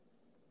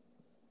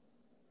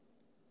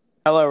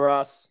Hello,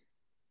 Ross,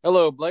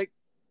 Hello, Blake.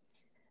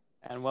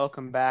 and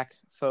welcome back,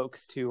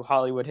 folks, to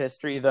Hollywood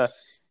History, the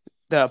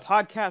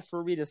podcast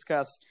where we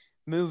discuss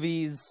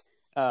movies,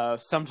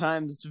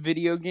 sometimes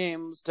video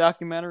games,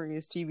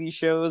 documentaries, TV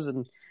shows,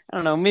 and I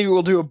don't know, maybe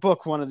we'll do a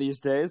book one of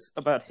these days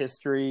about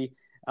history,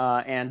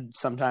 and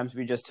sometimes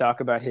we just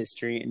talk about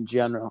history in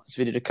general, as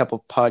we did a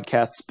couple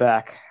podcasts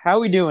back. How are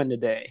we doing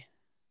today?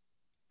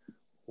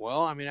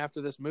 Well,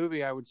 after this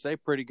movie, I would say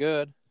pretty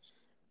good.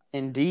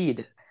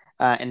 Indeed.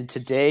 And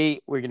today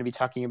we're going to be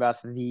talking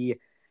about the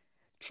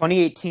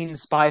 2018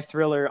 spy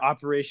thriller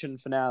Operation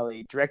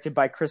Finale, directed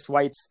by Chris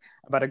Weitz,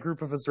 about a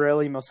group of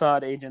Israeli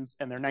Mossad agents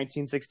and their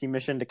 1960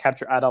 mission to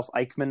capture Adolf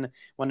Eichmann,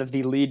 one of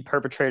the lead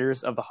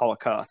perpetrators of the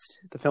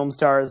Holocaust. The film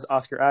stars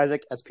Oscar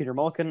Isaac as Peter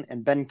Malkin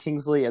and Ben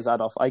Kingsley as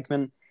Adolf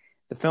Eichmann.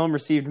 The film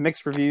received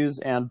mixed reviews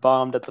and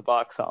bombed at the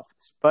box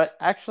office. But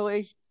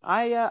actually,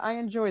 I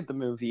enjoyed the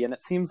movie, and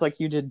it seems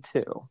like you did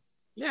too.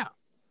 Yeah.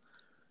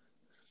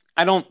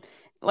 I don't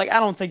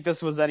think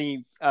this was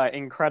any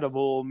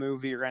incredible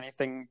movie or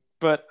anything,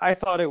 but I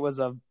thought it was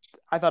a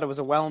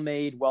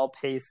well-made,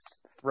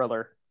 well-paced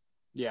thriller.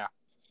 Yeah.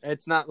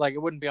 It's not like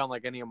it wouldn't be on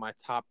like any of my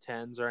top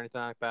tens or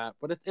anything like that,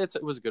 but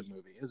it was a good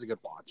movie. It was a good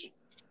watch.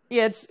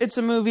 Yeah, it's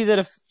a movie that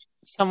if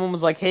someone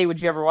was like, "Hey,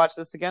 would you ever watch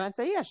this again?" I'd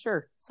say, "Yeah,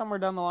 sure." Somewhere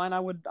down the line, I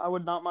would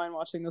not mind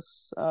watching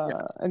this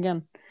Yeah.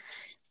 again.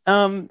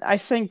 I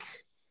think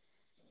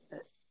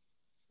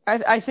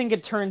I think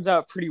it turns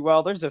out pretty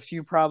well. There's a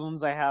few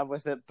problems I have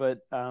with it, but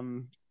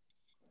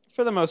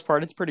for the most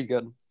part, it's pretty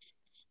good.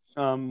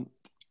 Um,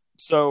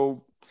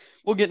 so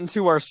we'll get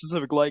into our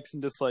specific likes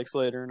and dislikes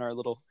later in our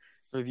little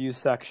review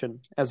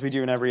section, as we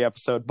do in every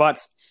episode.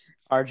 But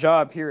our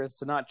job here is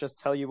to not just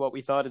tell you what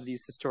we thought of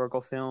these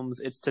historical films,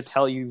 it's to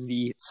tell you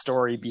the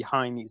story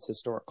behind these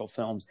historical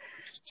films.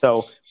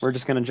 So we're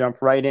just going to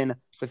jump right in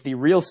with the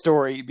real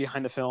story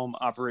behind the film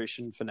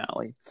Operation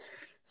Finale.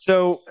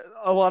 So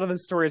a lot of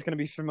this story is going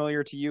to be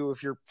familiar to you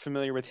if you're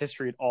familiar with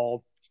history at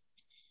all.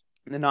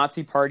 The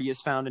Nazi Party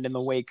is founded in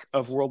the wake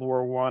of World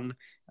War One.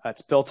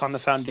 It's built on the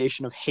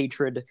foundation of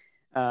hatred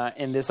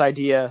and this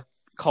idea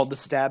called the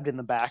stabbed in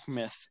the back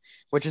myth,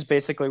 which is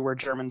basically where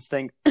Germans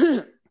think,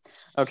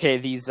 okay,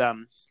 these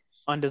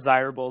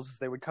undesirables, as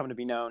they would come to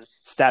be known,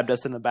 stabbed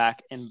us in the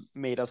back and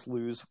made us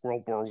lose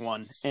World War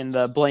One, and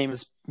the blame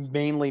is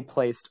mainly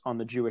placed on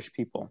the Jewish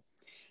people.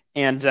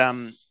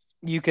 And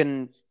you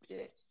can,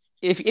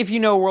 if you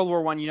know World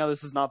War One, you know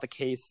this is not the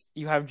case.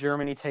 You have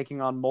Germany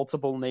taking on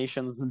multiple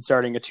nations and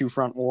starting a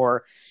two-front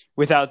war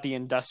without the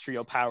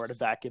industrial power to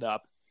back it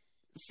up.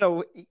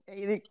 So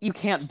you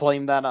can't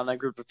blame that on a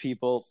group of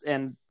people,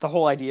 and the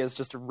whole idea is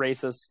just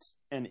racist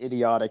and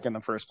idiotic in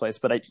the first place.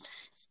 But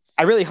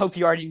I really hope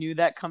you already knew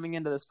that coming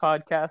into this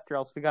podcast, or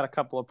else we got a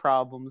couple of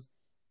problems.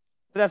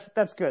 But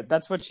that's good.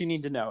 That's what you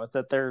need to know, is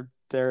that they're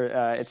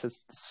it's a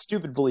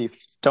stupid belief.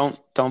 Don't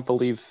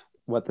believe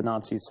what the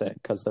Nazis say,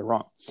 because they're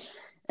wrong.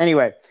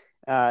 Anyway,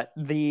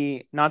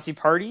 the Nazi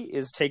Party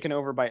is taken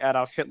over by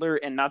Adolf Hitler,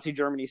 and Nazi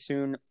Germany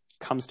soon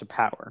comes to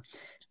power,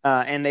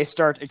 and they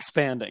start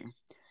expanding.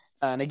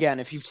 And again,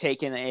 if you've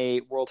taken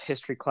a world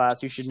history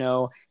class, you should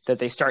know that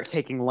they start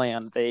taking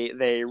land. They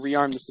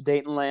rearm the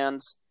Sudetenland.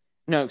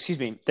 No, excuse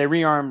me. They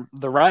rearm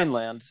the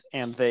Rhineland,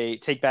 and they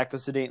take back the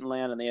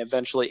Sudetenland, and they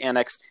eventually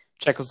annex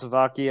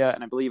Czechoslovakia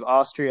and I believe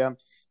Austria.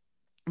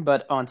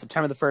 But on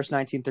September the 1st,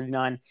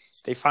 1939,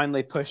 they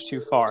finally push too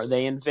far.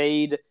 They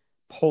invade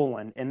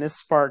Poland, and this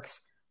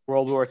sparks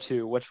World War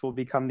II, which will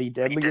become the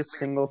deadliest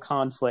single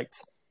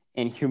conflict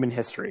in human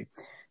history.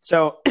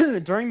 So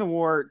during the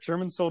war,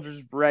 German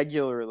soldiers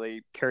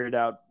regularly carried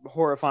out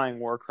horrifying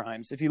war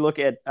crimes. If you look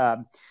at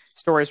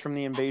stories from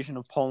the invasion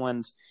of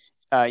Poland,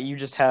 you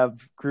just have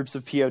groups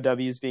of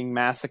POWs being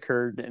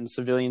massacred and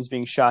civilians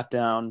being shot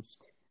down.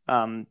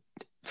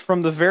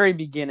 From the very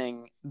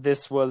beginning,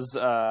 this was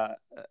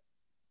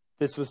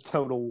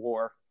total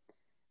war,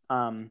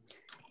 and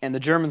the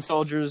German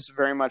soldiers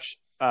very much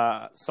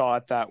saw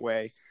it that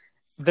way.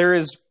 There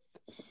is.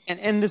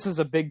 And this is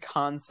a big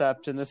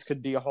concept, and this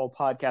could be a whole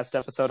podcast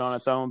episode on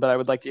its own, but I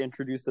would like to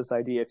introduce this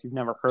idea if you've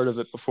never heard of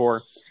it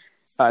before.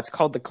 It's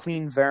called the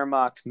Clean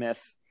Wehrmacht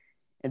myth.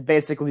 And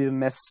basically the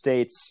myth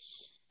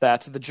states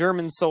that the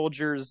German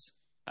soldiers,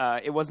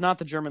 it was not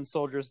the German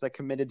soldiers that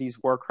committed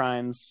these war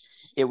crimes,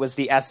 it was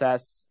the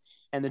SS,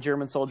 and the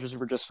German soldiers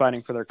were just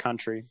fighting for their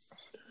country.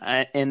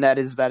 And that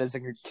is a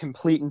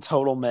complete and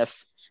total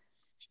myth.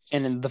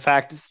 And the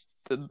fact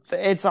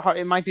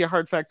it might be a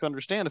hard fact to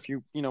understand if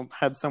you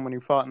had someone who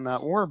fought in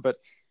that war, but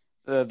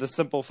the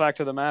simple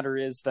fact of the matter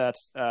is that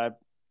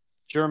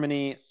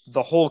Germany,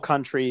 the whole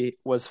country,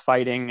 was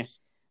fighting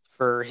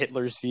for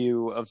Hitler's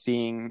view of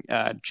being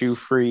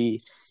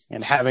Jew-free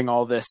and having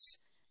all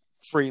this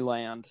free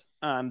land.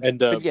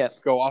 But yeah,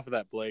 Go off of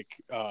that, Blake.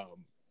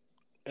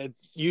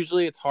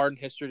 Usually it's hard in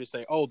history to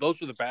say, oh, those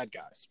were the bad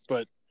guys.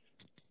 But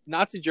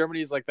Nazi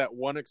Germany is like that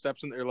one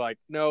exception. They're like,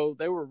 no,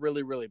 they were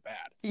really, really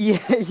bad.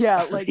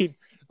 yeah,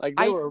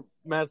 They were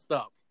messed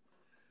up.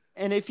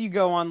 And if you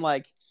go on,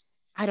 like,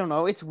 I don't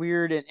know, it's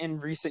weird. In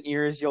recent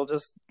years, you'll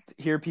just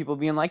hear people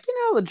being like,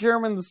 the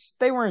Germans,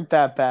 they weren't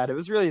that bad. It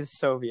was really the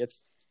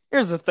Soviets.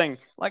 Here's the thing,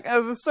 like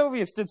the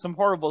Soviets did some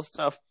horrible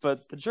stuff,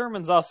 but the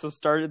Germans also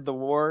started the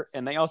war,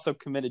 and they also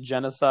committed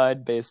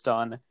genocide based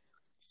on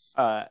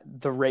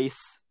the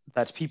race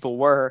that people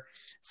were.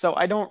 So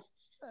I don't.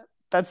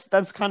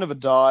 That's kind of a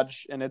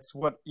dodge, and it's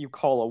what you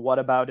call a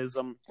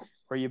whataboutism,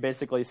 where you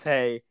basically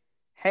say,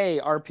 "Hey,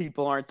 our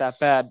people aren't that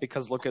bad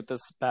because look at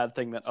this bad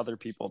thing that other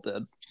people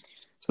did."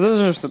 So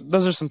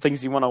those are some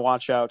things you want to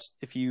watch out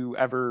if you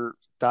ever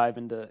dive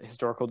into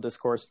historical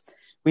discourse.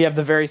 We have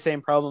the very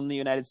same problem in the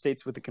United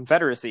States with the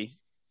Confederacy.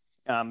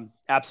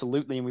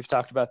 Absolutely, and we've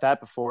talked about that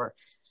before,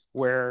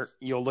 where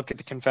you'll look at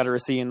the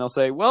Confederacy and they'll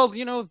say, well,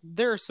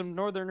 there are some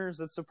Northerners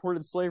that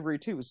supported slavery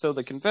too, so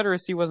the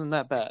Confederacy wasn't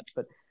that bad.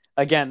 But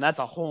again, that's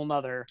a whole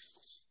nother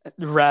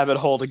rabbit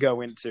hole to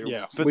go into.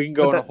 Yeah, but we can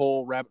go in a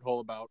whole rabbit hole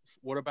about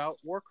what about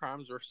war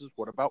crimes versus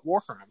what about war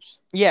crimes.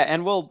 Yeah,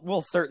 and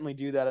we'll certainly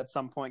do that at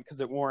some point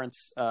because it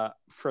warrants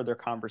further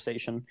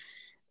conversation.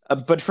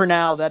 But for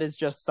now, that is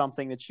just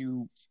something that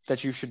you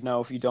should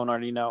know if you don't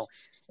already know,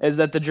 is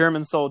that the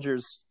German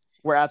soldiers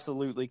were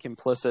absolutely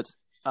complicit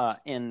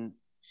in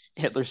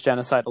Hitler's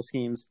genocidal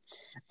schemes,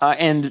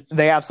 and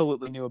they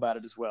absolutely knew about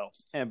it as well.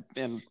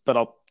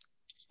 But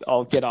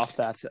I'll get off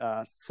that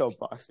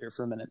soapbox here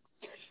for a minute.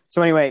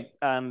 So anyway,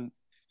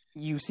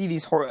 you see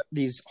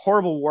these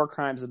horrible war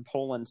crimes in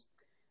Poland,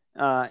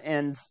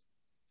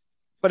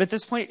 but at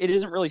this point, it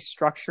isn't really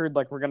structured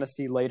like we're going to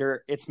see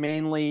later. It's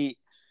mainly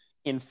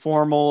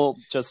informal,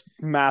 just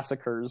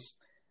massacres.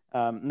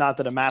 Not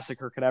that a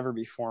massacre could ever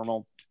be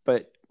formal,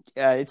 but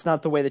it's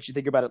not the way that you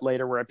think about it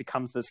later, where it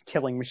becomes this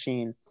killing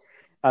machine.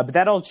 But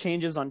that all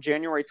changes on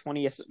January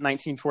 20th,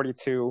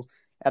 1942,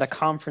 at a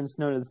conference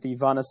known as the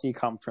Wannsee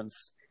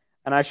Conference.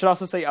 And I should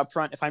also say up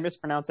front, if I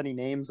mispronounce any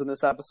names in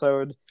this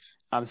episode,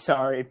 I'm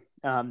sorry.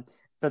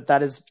 But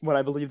that is what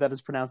I believe that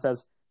is pronounced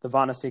as the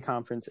Wannsee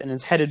Conference, and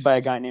it's headed by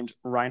a guy named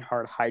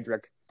Reinhard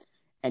Heydrich.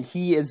 And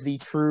he is the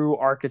true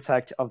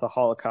architect of the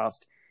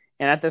Holocaust.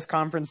 And at this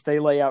conference, they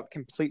lay out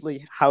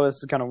completely how this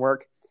is going to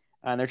work.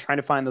 And they're trying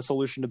to find the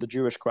solution to the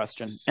Jewish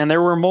question. And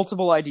there were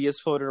multiple ideas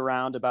floated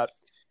around about,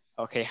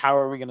 okay, how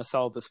are we going to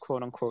solve this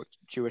quote-unquote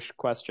Jewish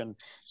question?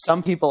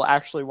 Some people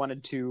actually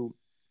wanted to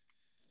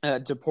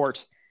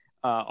deport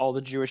all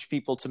the Jewish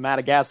people to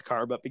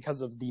Madagascar, but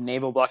because of the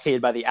naval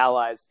blockade by the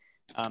Allies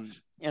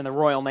and the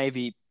Royal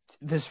Navy,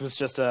 this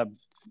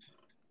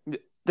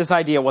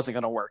idea wasn't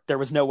going to work. There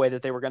was no way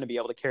that they were going to be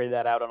able to carry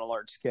that out on a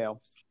large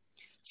scale.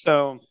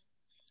 So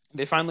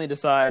they finally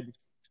decide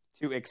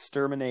to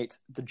exterminate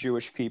the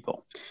Jewish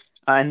people.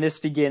 And this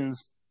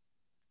begins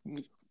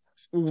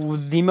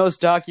the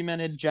most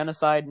documented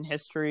genocide in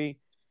history.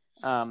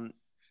 I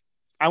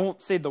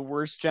won't say the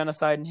worst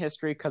genocide in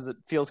history because it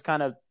feels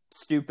kind of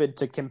stupid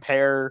to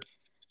compare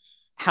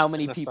how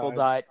many people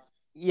died.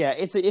 Yeah,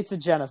 it's a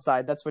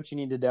genocide. That's what you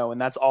need to know, and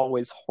that's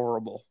always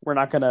horrible. We're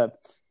not gonna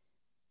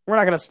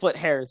split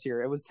hairs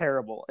here. It was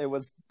terrible. It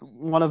was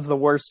one of the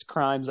worst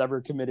crimes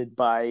ever committed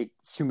by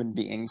human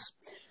beings.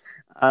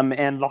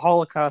 And the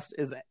Holocaust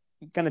is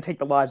going to take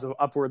the lives of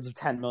upwards of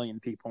 10 million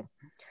people.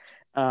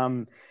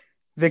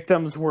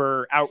 Victims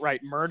were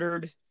outright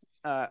murdered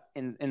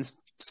in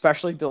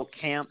specially built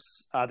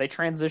camps. They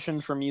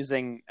transitioned from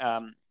using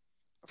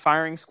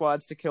firing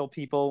squads to kill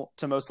people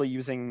to mostly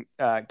using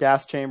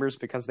gas chambers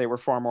because they were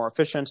far more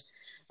efficient.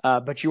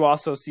 But you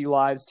also see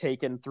lives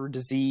taken through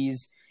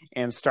disease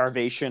and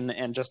starvation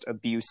and just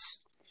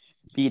abuse,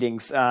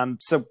 beatings.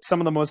 So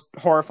some of the most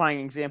horrifying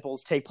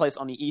examples take place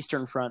on the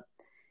Eastern Front.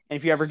 And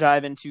if you ever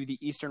dive into the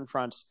Eastern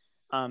Front,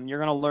 you're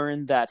going to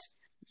learn that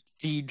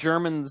the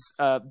Germans,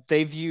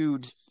 they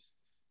viewed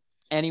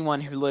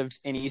anyone who lived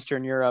in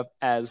Eastern Europe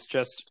as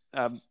just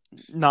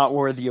not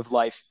worthy of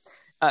life.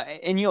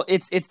 And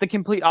it's the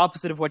complete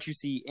opposite of what you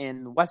see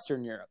in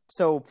Western Europe.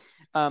 So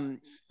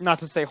not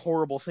to say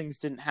horrible things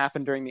didn't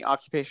happen during the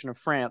occupation of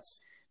France,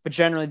 but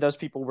generally those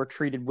people were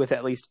treated with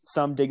at least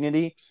some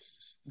dignity.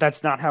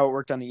 That's not how it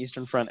worked on the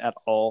Eastern Front at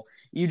all.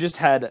 You just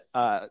had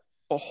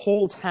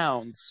whole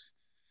towns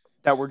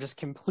that were just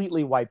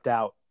completely wiped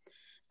out.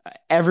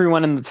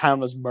 Everyone in the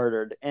town was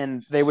murdered,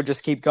 and they would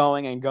just keep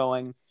going and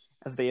going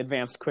as they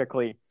advanced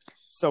quickly.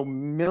 So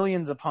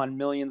millions upon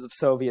millions of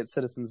Soviet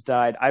citizens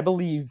died. I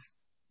believe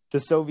the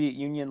Soviet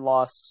Union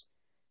lost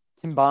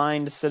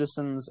combined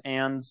citizens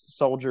and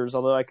soldiers,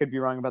 although I could be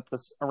wrong about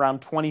this,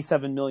 around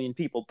 27 million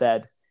people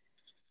dead,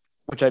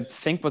 which I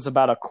think was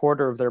about a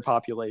quarter of their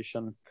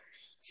population.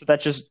 So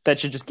that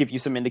should just give you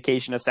some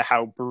indication as to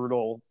how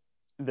brutal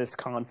this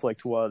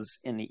conflict was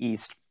in the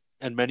East.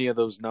 And many of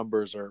those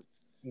numbers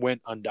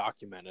went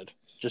undocumented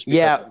just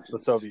because of the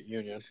Soviet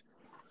Union.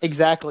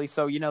 Exactly.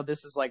 So,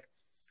 this is like,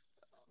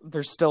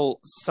 there's still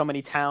so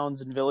many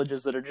towns and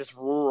villages that are just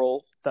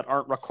rural that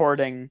aren't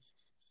recording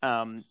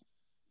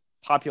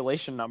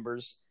population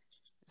numbers.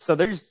 So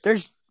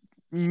there's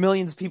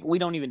millions of people we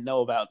don't even know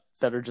about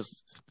that were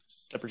just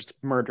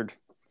murdered.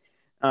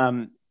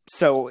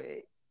 So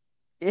it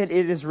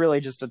is really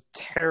just a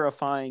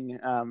terrifying,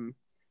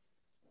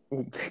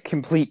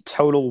 complete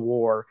total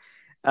war.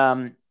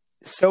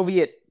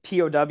 Soviet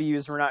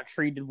POWs were not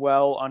treated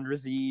well under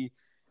the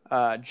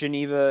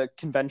Geneva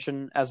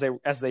Convention as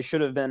they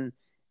should have been.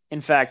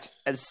 In fact,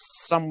 as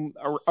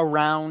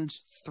around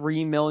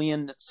 3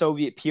 million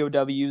Soviet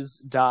POWs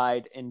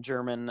died in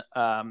German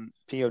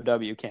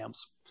POW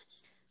camps.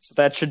 So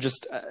that should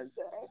just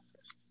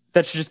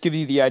give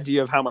you the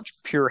idea of how much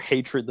pure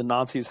hatred the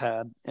Nazis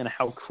had and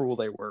how cruel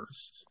they were.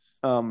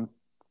 Um,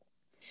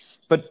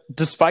 but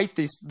despite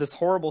this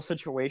horrible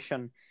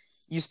situation,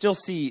 you still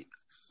see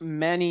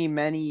many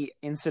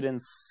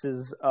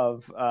incidences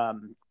of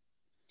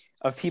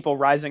people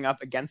rising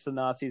up against the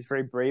Nazis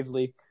very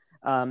bravely.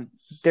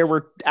 There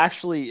were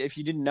actually, if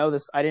you didn't know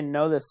this, I didn't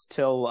know this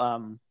till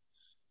a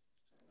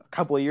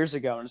couple of years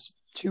ago, and it's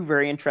two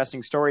very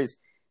interesting stories.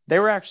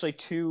 There were actually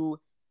two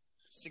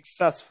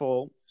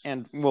successful,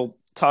 and we'll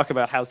talk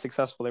about how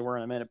successful they were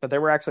in a minute, but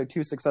there were actually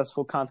two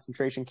successful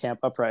concentration camp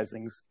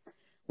uprisings.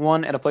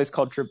 One at a place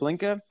called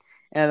Treblinka,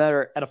 and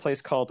another at a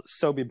place called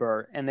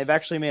Sobibor. And they've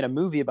actually made a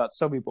movie about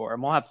Sobibor,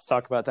 and we'll have to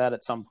talk about that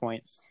at some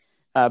point.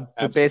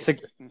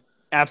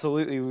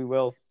 Absolutely, we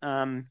will.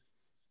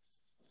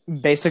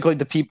 Basically,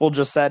 the people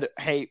just said,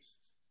 hey,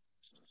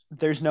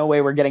 there's no way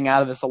we're getting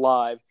out of this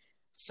alive.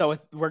 So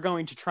we're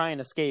going to try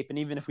and escape. And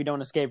even if we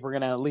don't escape, we're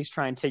going to at least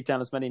try and take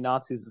down as many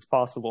Nazis as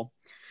possible.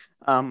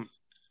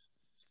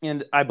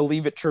 And I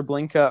believe at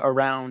Treblinka,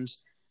 around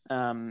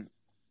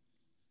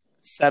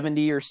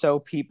 70 or so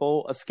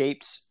people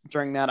escaped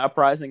during that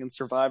uprising and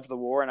survived the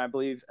war. And I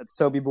believe at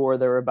Sobibor,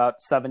 there were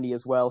about 70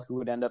 as well who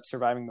would end up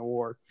surviving the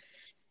war.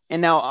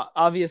 And now,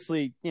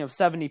 obviously,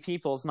 70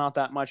 people is not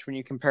that much when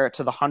you compare it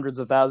to the hundreds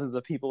of thousands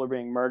of people who are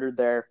being murdered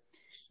there.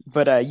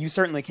 But you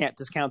certainly can't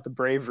discount the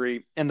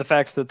bravery and the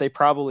fact that they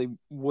probably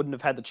wouldn't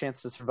have had the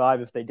chance to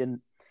survive if they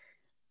didn't.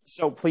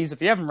 So please,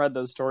 if you haven't read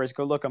those stories,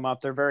 go look them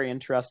up. They're very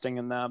interesting,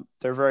 and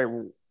they're very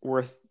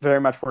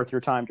much worth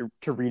your time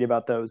to read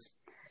about those.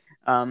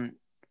 And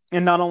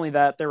not only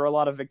that, there were a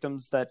lot of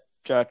victims that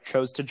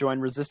chose to join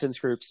resistance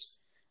groups.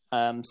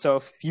 So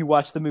if you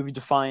watch the movie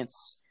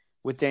Defiance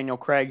with Daniel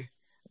Craig,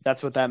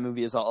 that's what that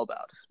movie is all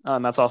about.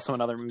 That's also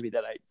another movie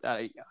that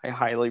I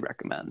highly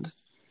recommend.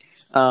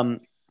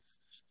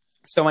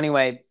 So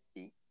anyway,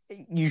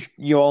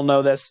 you all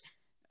know this.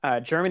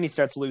 Germany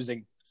starts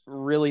losing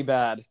really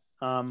bad.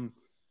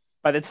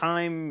 By the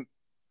time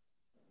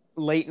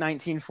late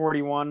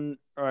 1941,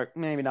 or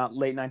maybe not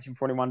late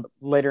 1941, but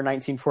later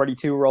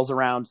 1942 rolls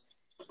around,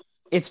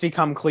 it's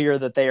become clear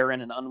that they are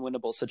in an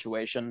unwinnable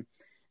situation.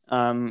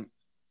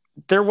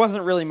 There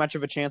wasn't really much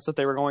of a chance that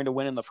they were going to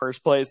win in the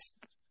first place.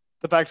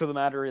 The fact of the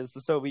matter is the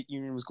Soviet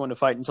Union was going to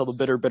fight until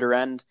the bitter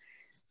end.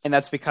 And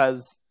that's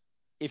because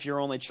if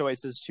your only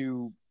choice is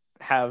to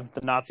have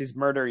the Nazis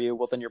murder you,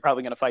 well, then you're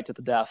probably going to fight to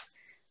the death.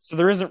 So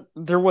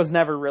there was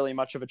never really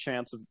much of a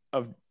chance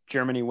of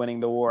Germany winning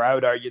the war. I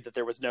would argue that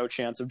there was no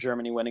chance of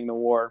Germany winning the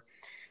war.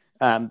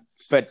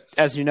 But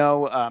as you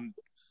know,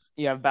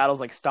 you have battles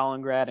like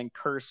Stalingrad and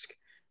Kursk,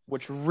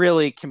 which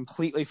really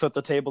completely flip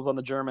the tables on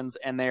the Germans,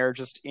 and they're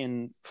just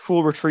in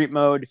full retreat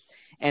mode.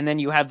 And then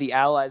you have the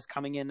Allies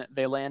coming in.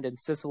 They land in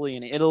Sicily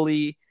and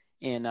Italy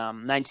in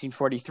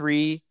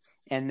 1943.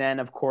 And then,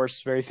 of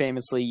course, very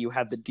famously, you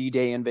have the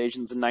D-Day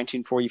invasions in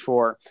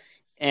 1944.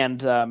 And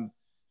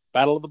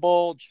Battle of the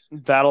Bulge.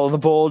 Battle of the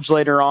Bulge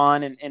later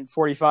on in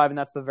 45, and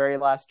that's the very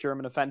last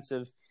German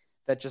offensive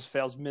that just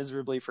fails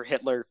miserably for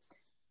Hitler.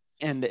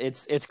 And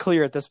it's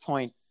clear at this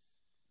point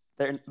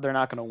they're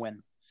not going to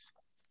win.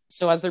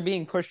 So as they're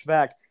being pushed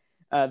back,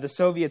 the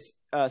Soviets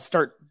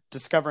start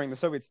discovering. The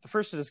Soviets, the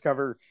first to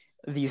discover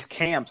these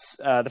camps.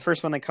 The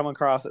first one they come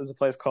across is a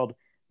place called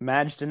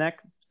Majdanek.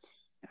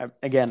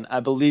 Again,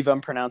 I believe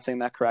I'm pronouncing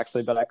that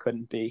correctly, but I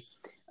couldn't be.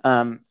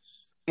 And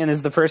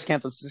is the first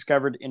camp that's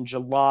discovered in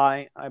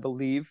July, I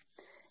believe.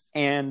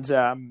 And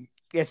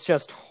it's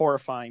just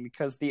horrifying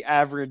because the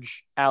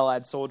average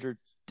Allied soldier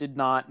did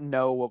not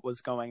know what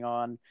was going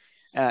on.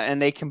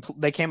 And they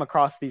came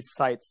across these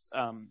sites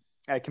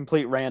at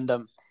complete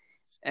random.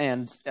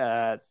 And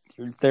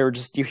they were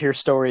just, you hear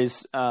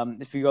stories,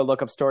 if you go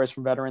look up stories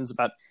from veterans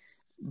about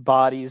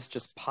bodies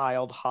just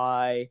piled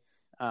high,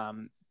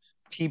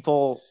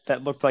 people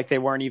that looked like they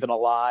weren't even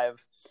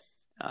alive.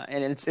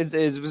 And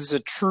it was a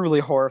truly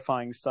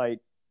horrifying sight.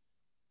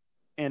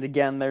 And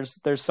again,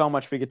 there's so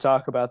much we could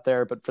talk about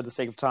there, but for the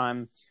sake of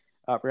time,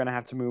 we're going to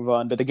have to move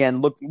on. But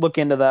again, look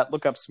into that,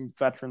 look up some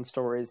veteran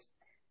stories,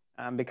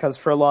 because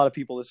for a lot of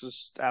people, this was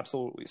just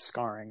absolutely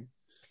scarring.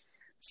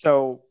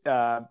 So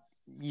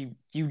you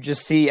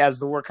just see, as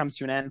the war comes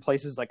to an end,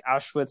 places like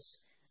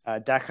Auschwitz,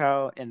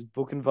 Dachau, and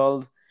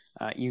Buchenwald,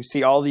 you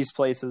see all these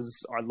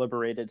places are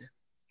liberated.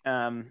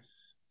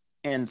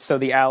 And so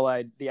the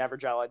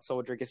average Allied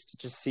soldier gets to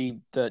just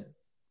see the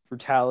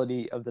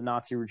brutality of the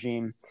Nazi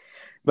regime.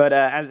 But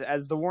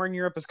as the war in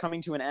Europe is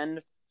coming to an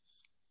end,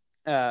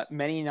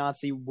 many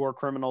Nazi war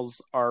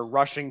criminals are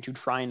rushing to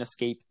try and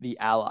escape the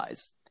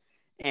Allies.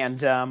 And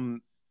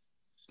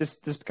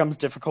this becomes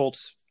difficult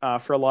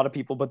for a lot of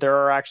people, but there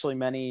are actually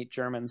many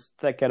Germans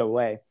that get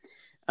away.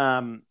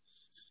 The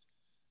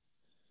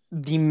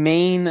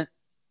main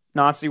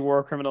Nazi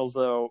war criminals,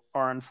 though,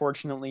 are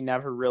unfortunately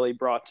never really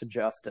brought to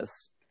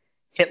justice.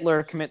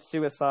 Hitler commits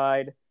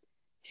suicide.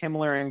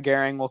 Himmler and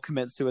Goering will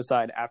commit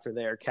suicide after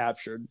they are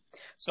captured.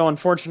 So,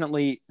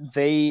 unfortunately,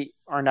 they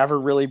are never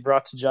really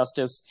brought to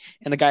justice.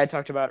 And the guy I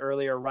talked about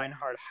earlier,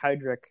 Reinhard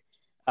Heydrich,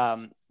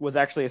 was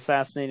actually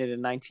assassinated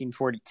in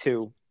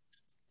 1942.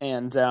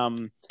 And,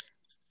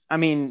 I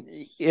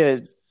mean,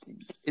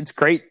 it's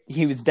great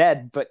he was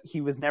dead, but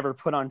he was never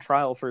put on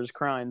trial for his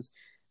crimes.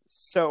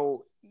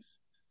 So,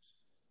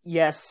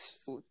 yes,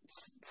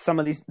 some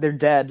of these they're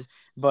dead,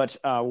 but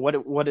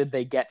what did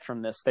they get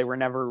from this? They were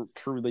never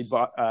truly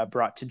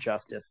brought to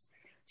justice.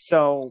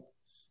 So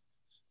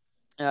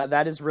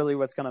that is really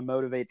what's going to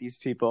motivate these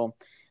people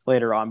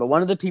later on. But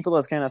one of the people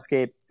that's going to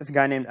escape is a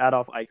guy named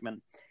Adolf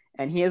Eichmann,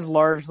 and he is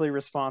largely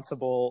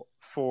responsible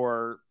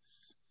for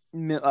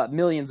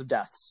millions of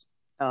deaths.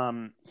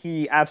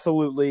 He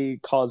absolutely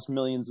caused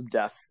millions of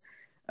deaths.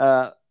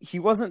 He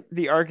wasn't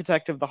the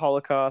architect of the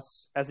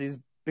Holocaust, as he's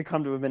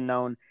become to have been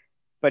known,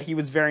 but he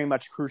was very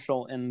much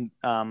crucial in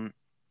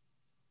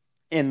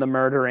the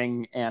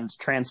murdering and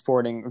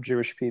transporting of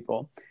Jewish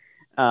people.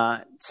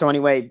 So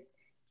anyway,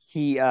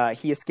 he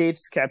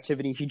escapes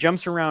captivity. He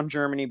jumps around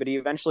Germany, but he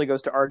eventually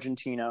goes to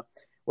Argentina,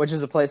 which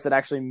is a place that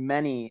actually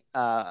many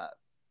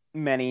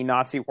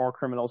Nazi war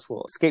criminals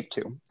will escape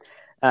to.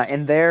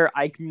 And there,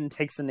 Eichmann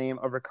takes the name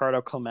of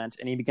Ricardo Klement,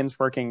 and he begins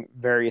working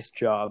various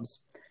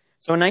jobs.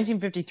 So in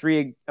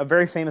 1953, a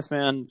very famous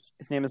man,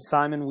 his name is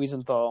Simon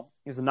Wiesenthal,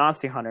 he was a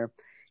Nazi hunter.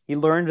 He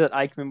learned that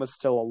Eichmann was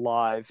still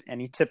alive,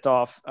 and he tipped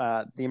off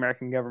the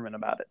American government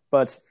about it.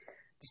 But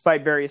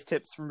despite various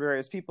tips from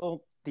various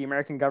people, the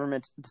American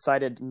government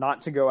decided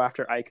not to go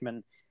after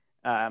Eichmann,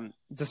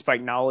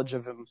 despite knowledge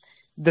of him.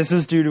 This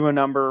is due to a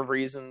number of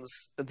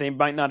reasons. They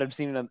might not have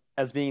seen it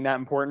as being that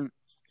important.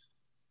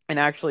 And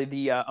actually,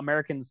 the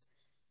Americans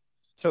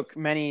took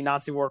many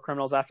Nazi war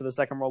criminals after the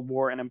Second World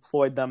War and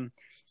employed them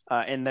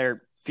in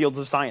their fields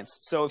of science.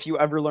 So if you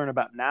ever learn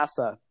about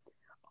NASA,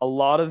 a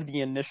lot of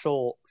the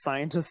initial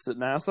scientists at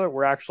NASA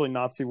were actually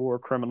Nazi war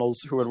criminals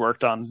who had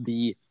worked on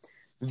the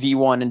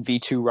V1 and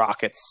V2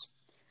 rockets.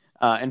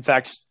 In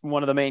fact,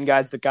 one of the main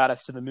guys that got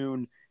us to the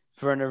moon,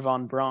 Wernher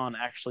von Braun,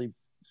 actually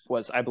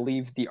was, I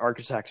believe, the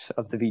architect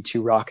of the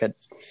V2 rocket.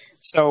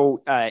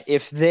 So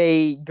if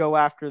they go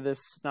after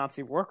this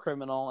Nazi war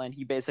criminal and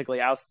he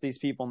basically ousts these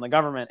people in the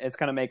government, it's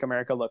going to make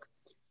America look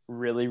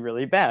really,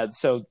 really bad.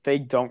 So they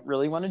don't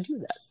really want to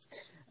do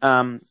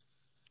that.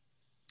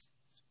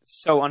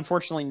 So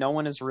unfortunately, no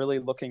one is really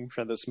looking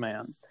for this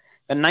man.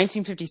 In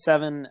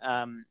 1957,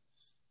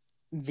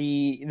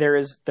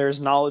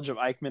 there's knowledge of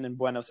Eichmann in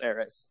Buenos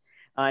Aires,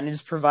 and it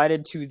is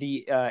provided to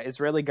the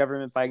Israeli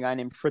government by a guy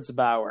named Fritz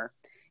Bauer,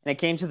 and it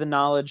came to the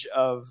knowledge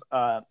of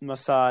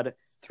Mossad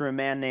through a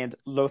man named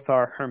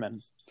Lothar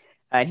Hermann,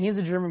 and he's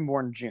a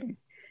German-born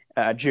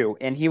Jew,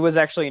 and he was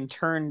actually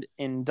interned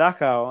in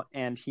Dachau,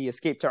 and he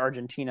escaped to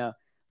Argentina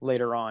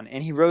later on,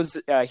 and he raised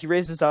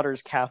his daughter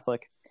as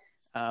Catholic.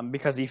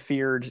 Because he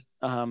feared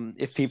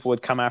if people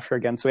would come after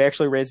again. So he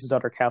actually raised his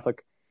daughter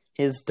Catholic.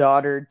 His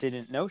daughter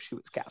didn't know she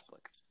was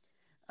Catholic.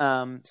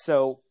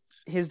 So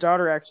his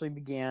daughter actually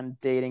began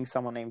dating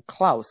someone named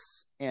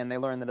Klaus, and they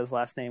learned that his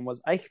last name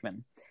was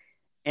Eichmann.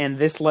 And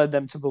this led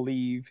them to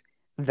believe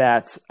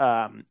that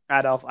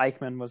Adolf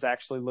Eichmann was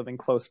actually living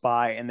close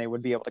by, and they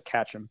would be able to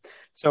catch him.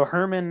 So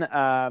Hermann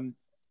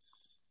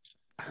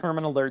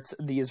alerts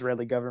the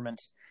Israeli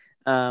government.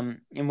 And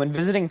when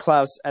visiting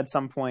Klaus at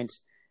some point,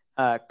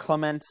 when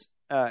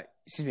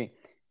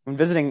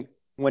visiting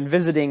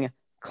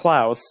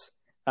Klaus,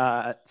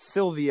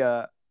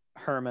 Sylvia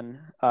Hermann,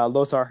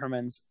 Lothar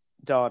Hermann's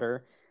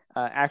daughter,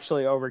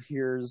 actually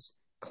overhears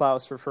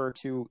Klaus refer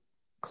to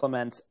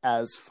Klement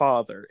as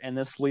father, and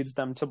this leads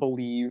them to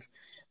believe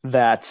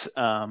that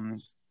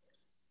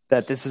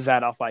that this is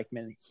Adolf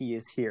Eichmann. He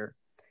is here,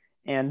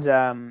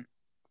 and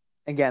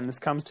again, this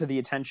comes to the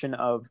attention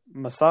of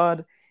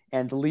Mossad,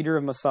 and the leader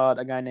of Mossad,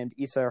 a guy named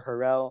Issa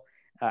Harel,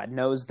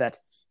 knows that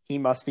he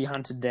must be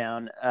hunted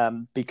down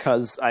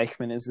because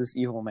Eichmann is this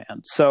evil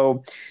man.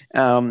 So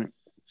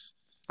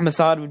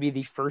Mossad would be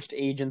the first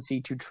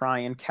agency to try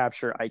and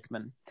capture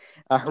Eichmann.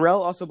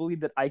 Harel also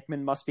believed that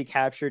Eichmann must be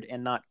captured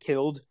and not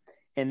killed,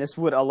 and this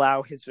would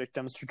allow his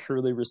victims to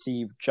truly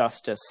receive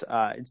justice,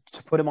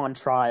 to put him on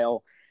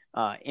trial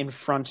in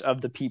front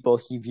of the people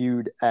he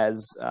viewed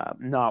as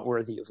not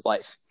worthy of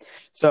life.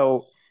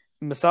 So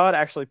Mossad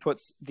actually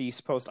puts the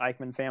supposed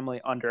Eichmann family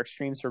under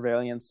extreme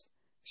surveillance,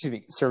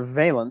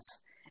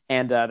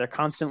 and they're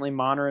constantly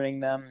monitoring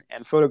them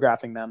and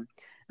photographing them.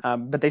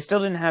 But they still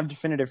didn't have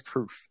definitive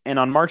proof. And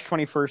on March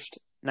 21st,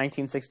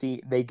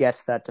 1960, they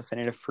get that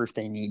definitive proof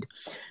they need.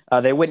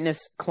 They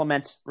witness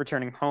Klement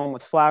returning home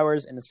with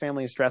flowers, and his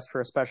family is dressed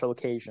for a special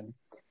occasion.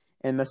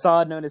 And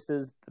Mossad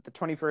notices that the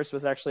 21st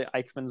was actually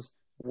Eichmann's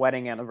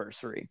wedding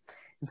anniversary.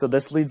 And so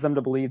this leads them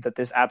to believe that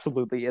this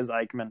absolutely is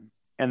Eichmann,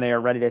 and they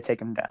are ready to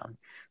take him down.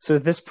 So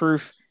with this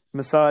proof,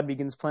 Mossad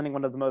begins planning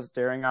one of the most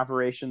daring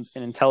operations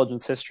in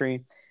intelligence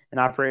history, an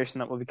operation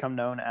that will become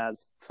known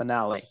as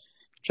Finale,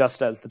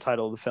 just as the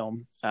title of the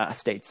film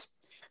states.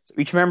 So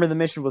each member of the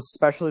mission was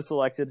specially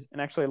selected,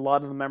 and actually a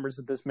lot of the members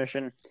of this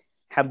mission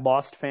had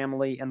lost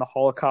family in the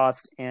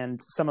Holocaust,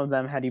 and some of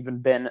them had even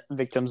been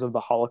victims of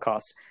the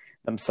Holocaust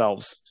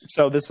themselves.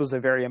 So this was a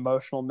very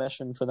emotional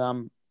mission for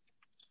them,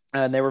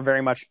 and they were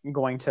very much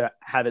going to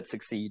have it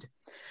succeed.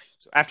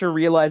 So after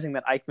realizing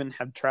that Eichmann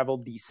had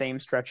traveled the same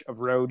stretch of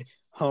road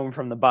home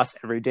from the bus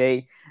every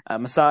day,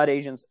 Mossad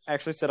agents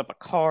actually set up a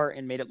car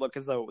and made it look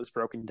as though it was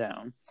broken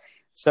down.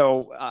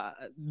 So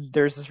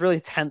there's this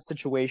really tense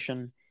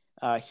situation.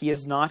 He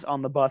is not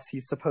on the bus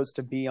he's supposed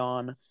to be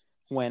on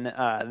when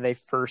they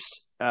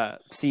first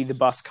see the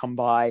bus come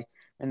by,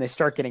 and they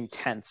start getting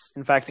tense.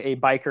 In fact, a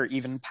biker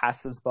even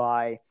passes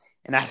by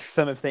and asks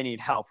them if they need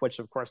help, which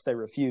of course they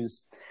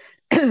refuse.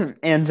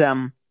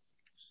 And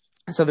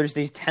so there's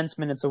these tense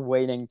minutes of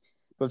waiting,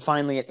 but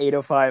finally at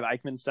 8:05,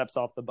 Eichmann steps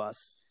off the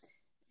bus,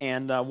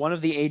 and one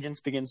of the agents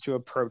begins to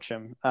approach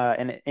him,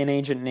 an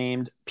agent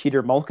named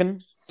Peter Malkin.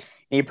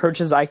 And he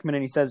approaches Eichmann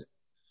and he says,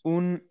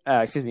 un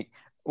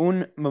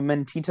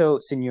momentito,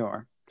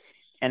 senor.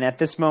 And at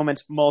this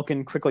moment,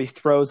 Malkin quickly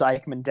throws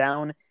Eichmann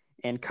down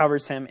and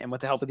covers him, and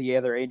with the help of the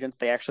other agents,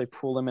 they actually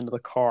pull him into the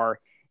car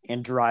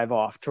and drive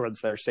off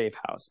towards their safe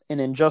house. And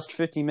in just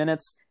 50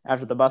 minutes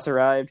after the bus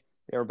arrived,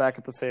 they were back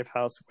at the safe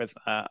house with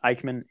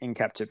Eichmann in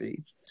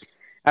captivity.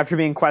 After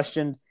being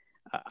questioned,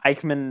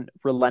 Eichmann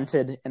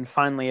relented and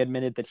finally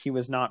admitted that he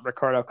was not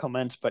Ricardo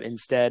Clement, but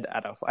instead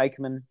Adolf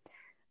Eichmann.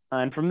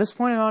 And from this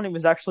point on, he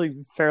was actually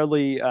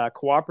fairly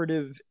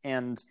cooperative,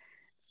 and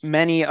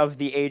many of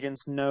the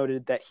agents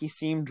noted that he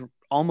seemed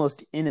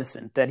almost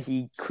innocent, that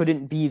he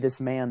couldn't be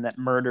this man that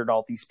murdered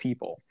all these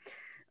people.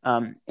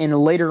 And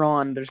later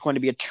on, there's going to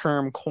be a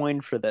term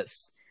coined for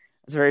this.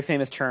 It's a very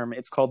famous term.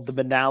 It's called the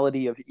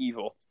banality of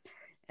evil.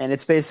 And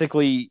it's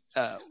basically,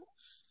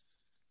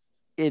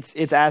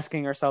 it's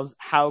asking ourselves,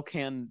 how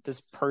can this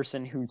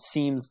person who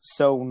seems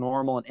so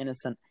normal and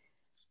innocent,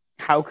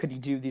 how could he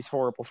do these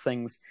horrible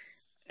things?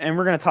 And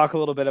we're going to talk a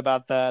little bit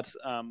about that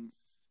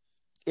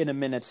in a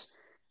minute,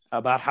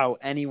 about how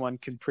anyone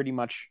can pretty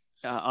much,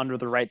 under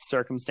the right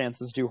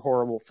circumstances, do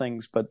horrible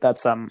things. But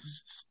that's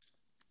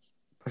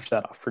push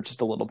that off for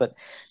just a little bit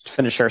to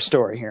finish our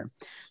story here.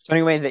 So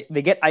anyway,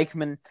 they get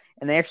Eichmann,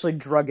 and they actually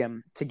drug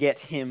him to get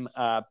him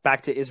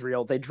back to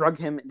Israel. They drug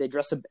him, they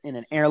dress him in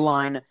an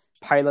airline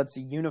pilot's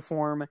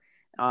uniform,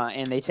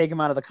 and they take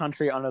him out of the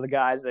country under the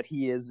guise that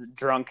he is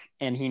drunk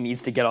and he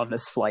needs to get on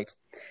this flight.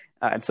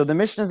 And so the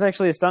mission is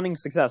actually a stunning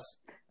success.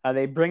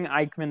 They bring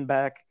Eichmann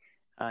back,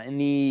 and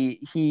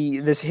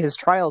his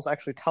trial is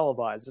actually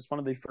televised. It's one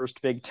of the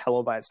first big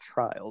televised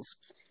trials.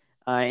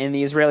 And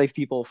the Israeli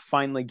people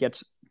finally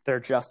get their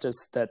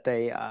justice that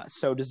they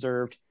so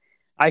deserved.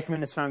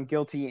 Eichmann is found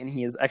guilty, and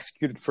he is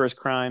executed for his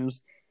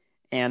crimes.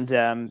 And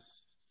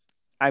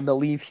I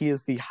believe he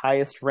is the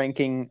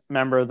highest-ranking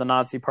member of the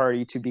Nazi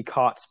Party to be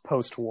caught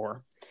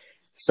post-war.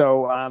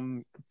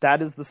 So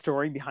that is the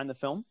story behind the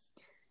film.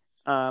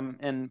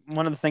 And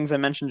one of the things I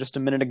mentioned just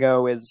a minute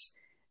ago is,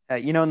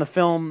 in the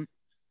film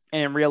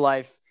and in real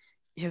life,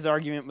 his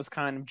argument was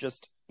kind of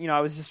just,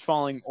 I was just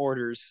following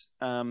orders.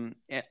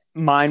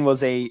 Mine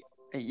was I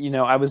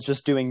was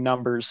just doing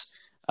numbers.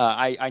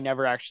 I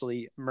never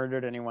actually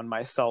murdered anyone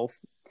myself.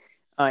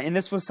 And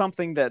this was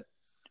something that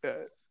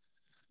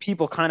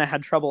people kind of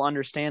had trouble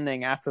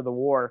understanding after the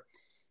war.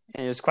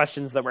 And it was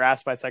questions that were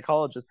asked by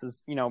psychologists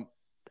is,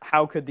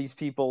 how could these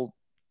people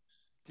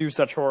do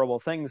such horrible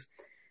things?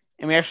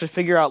 And we actually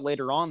figure out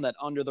later on that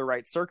under the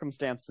right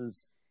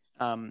circumstances,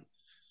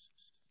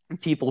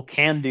 people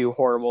can do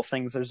horrible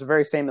things. There's a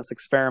very famous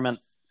experiment,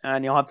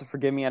 and you'll have to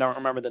forgive me, I don't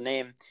remember the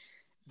name.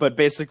 But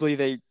basically,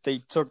 they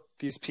took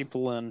these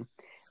people in,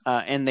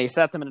 and they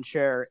sat them in a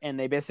chair, and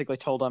they basically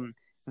told them,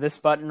 this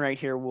button right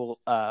here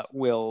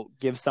will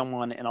give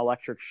someone an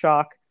electric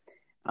shock,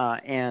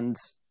 and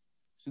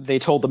they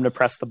told them to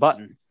press the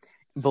button,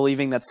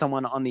 believing that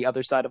someone on the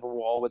other side of a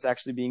wall was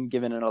actually being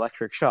given an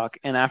electric shock.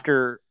 And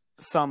after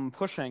some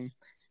pushing,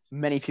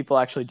 many people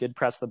actually did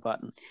press the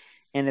button.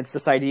 And it's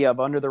this idea of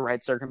under the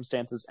right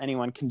circumstances,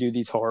 anyone can do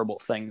these horrible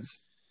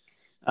things.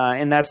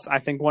 And that's, I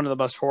think, one of the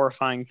most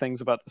horrifying things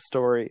about the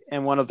story,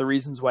 and one of the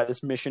reasons why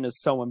this mission is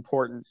so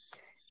important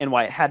and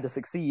why it had to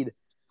succeed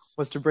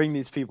was to bring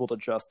these people to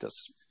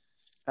justice.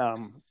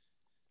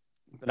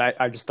 But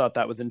I just thought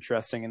that was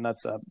interesting, and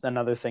that's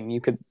another thing you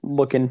could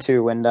look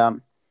into.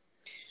 And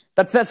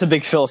that's a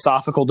big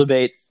philosophical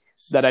debate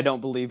that I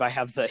don't believe I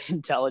have the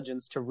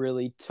intelligence to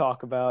really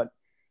talk about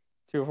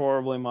too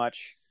horribly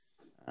much.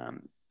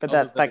 But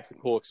that's a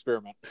cool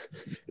experiment.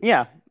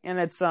 Yeah, and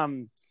it's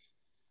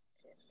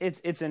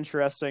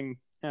interesting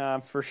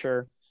for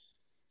sure.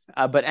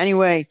 But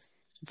anyway,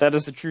 that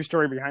is the true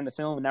story behind the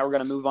film. And now we're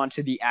going to move on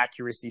to the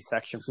accuracy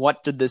section.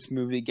 What did this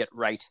movie get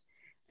right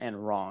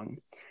and wrong?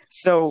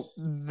 So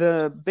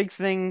the big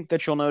thing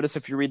that you'll notice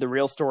if you read the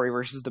real story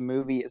versus the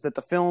movie is that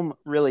the film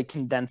really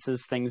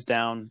condenses things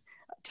down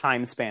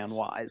time span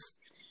wise.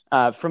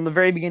 From the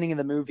very beginning of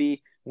the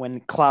movie,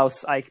 when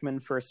Klaus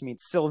Eichmann first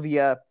meets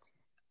Sylvia,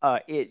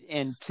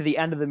 and to the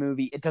end of the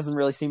movie, it doesn't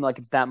really seem like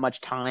it's that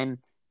much time.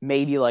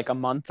 maybe like a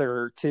month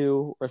or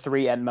 2 or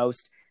 3 at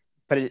most.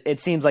 But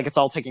it seems like it's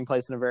all taking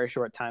place in a very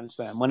short time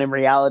span. When in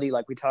reality,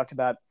 like we talked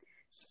about,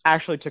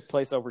 actually took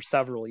place over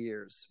several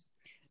years.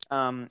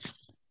 Um,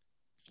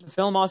 the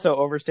film also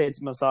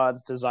overstates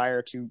Mossad's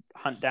desire to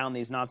hunt down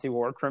these Nazi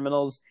war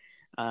criminals.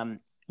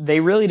 They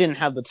really didn't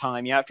have the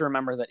time. You have to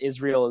remember that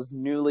Israel is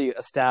newly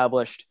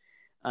established.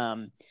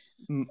 A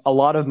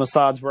lot of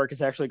Mossad's work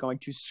is actually going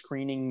to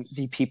screening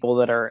the people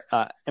that are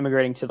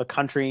immigrating to the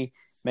country,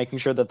 making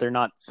sure that they're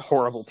not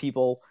horrible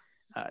people,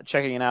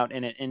 checking it out,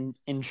 and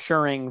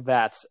ensuring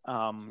that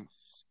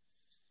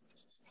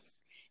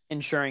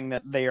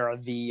they are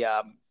the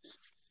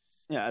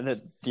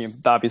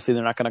obviously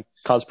they're not going to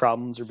cause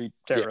problems or be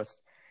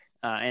terrorists.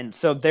 And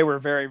so they were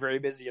very, very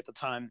busy at the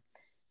time.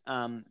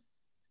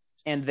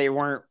 And they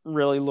weren't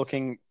really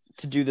looking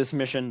to do this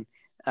mission,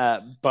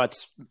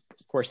 but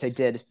of course they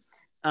did.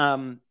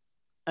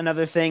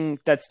 Another thing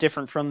that's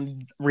different from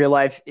real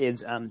life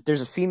is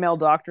there's a female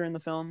doctor in the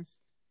film.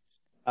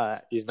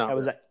 He's not. It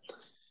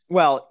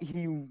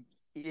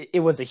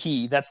was a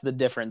he. That's the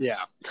difference. Yeah.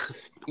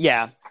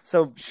 Yeah.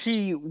 So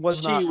she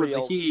was not real. She was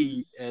a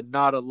he and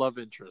not a love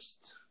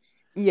interest.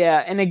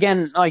 Yeah, and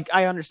again, like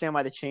I understand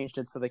why they changed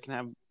it so they can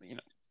have,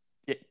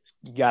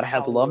 you gotta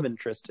have a love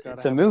interest.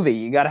 It's a movie.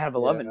 You gotta have a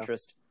love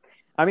interest.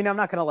 I mean, I'm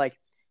not gonna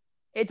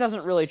it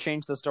doesn't really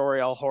change the story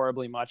all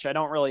horribly much. I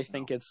don't really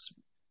think it's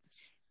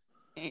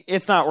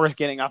not worth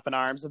getting up in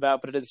arms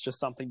about, but it is just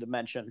something to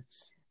mention.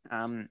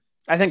 I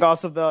think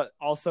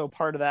also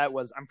part of that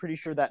was I'm pretty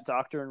sure that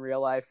doctor in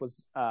real life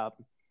was a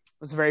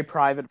very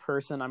private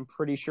person. I'm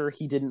pretty sure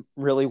he didn't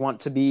really want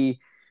to be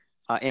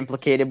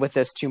implicated with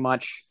this too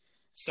much.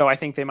 So I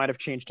think they might have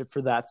changed it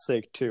for that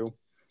sake too.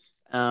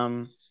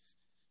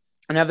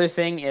 Another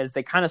thing is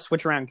they kind of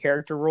switch around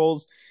character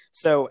roles.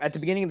 So at the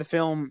beginning of the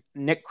film,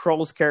 Nick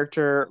Kroll's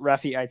character,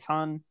 Rafi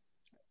Eitan,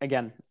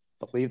 again,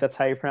 I believe that's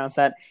how you pronounce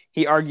that,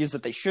 he argues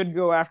that they should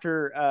go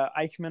after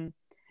Eichmann.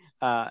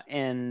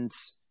 And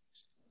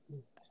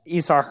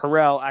Isar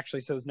Harel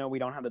actually says, no, we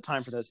don't have the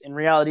time for this. In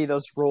reality,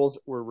 those roles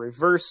were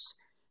reversed.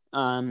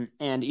 And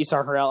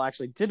Isar Harel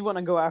actually did want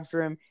to go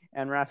after him,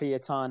 and Rafi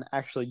Eitan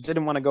actually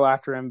didn't want to go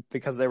after him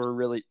because they were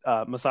really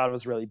Mossad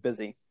was really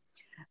busy.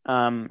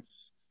 So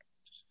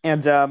I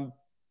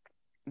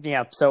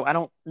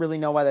don't really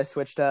know why they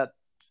switched that.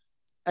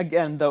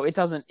 Again, though, it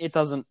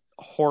doesn't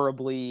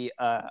horribly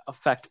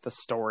affect the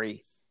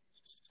story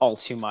all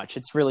too much.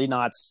 It's really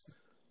not.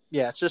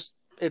 Yeah,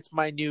 it's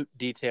minute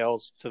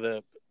details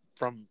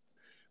from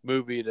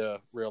movie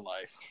to real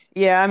life.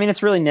 Yeah, I mean,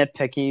 it's really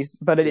nitpicky,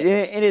 but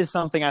it is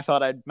something I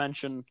thought I'd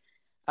mention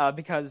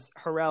because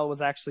Harel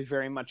was actually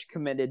very much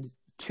committed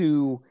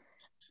to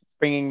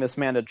bringing this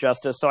man to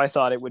justice. So I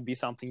thought it would be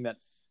something that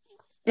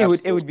it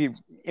would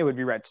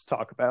be right to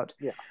talk about.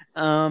 Yeah.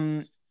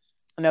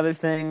 Another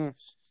thing,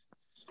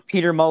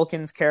 Peter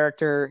Mulkin's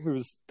character,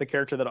 who's the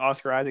character that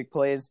Oscar Isaac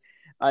plays,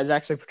 is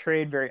actually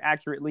portrayed very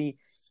accurately.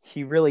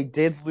 He really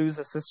did lose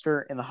a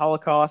sister in the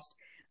Holocaust,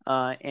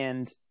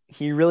 and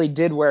he really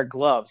did wear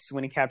gloves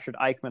when he captured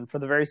Eichmann for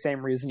the very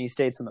same reason he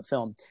states in the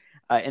film,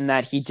 in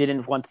that he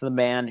didn't want the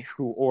man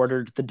who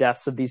ordered the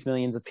deaths of these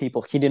millions of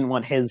people. He didn't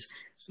want his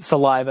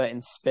saliva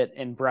and spit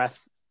and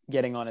breath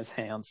getting on his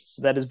hands.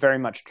 So that is very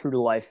much true to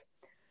life,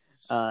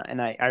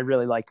 and I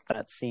really liked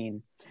that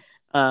scene.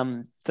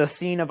 The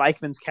scene of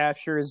Eichmann's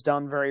capture is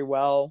done very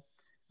well.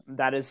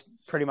 That is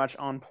pretty much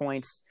on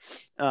point.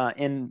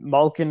 And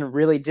Malkin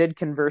really did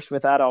converse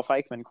with Adolf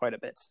Eichmann quite a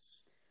bit.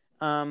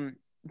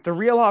 The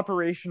real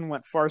operation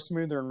went far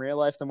smoother in real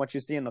life than what you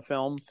see in the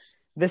film.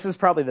 This is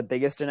probably the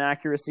biggest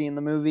inaccuracy in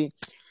the movie.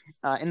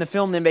 In the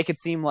film, they make it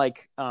seem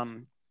like,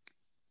 the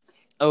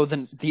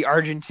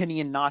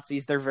Argentinian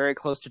Nazis, they're very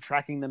close to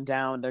tracking them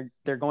down.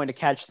 They're going to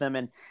catch them,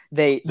 and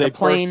the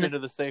plane burst into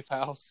the safe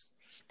house.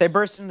 They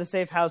burst into the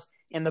safe house,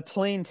 and the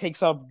plane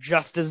takes off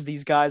just as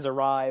these guys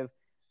arrive.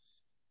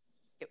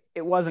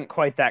 It wasn't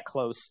quite that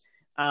close.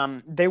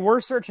 They were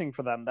searching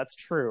for them. That's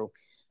true.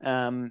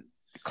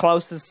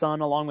 Klaus's son,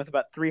 along with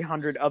about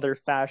 300 other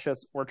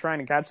fascists, were trying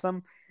to catch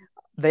them.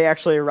 They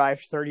actually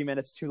arrived 30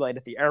 minutes too late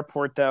at the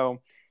airport,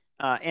 though.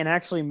 And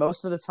actually,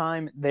 most of the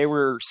time, they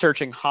were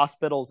searching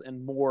hospitals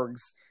and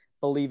morgues,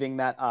 believing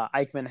that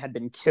Eichmann had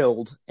been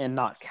killed and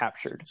not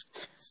captured.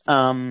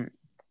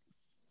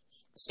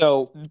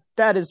 So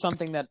that is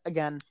something that,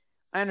 again,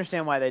 I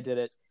understand why they did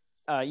it.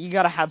 You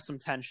got to have some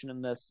tension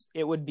in this.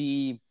 It would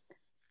be...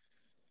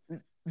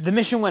 The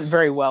mission went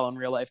very well in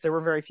real life. There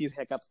were very few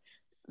hiccups.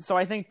 So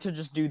I think to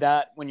just do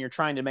that when you're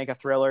trying to make a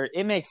thriller,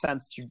 it makes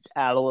sense to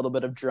add a little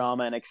bit of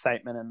drama and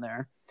excitement in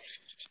there.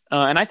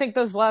 And I think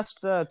those last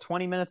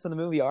 20 minutes of the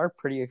movie are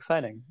pretty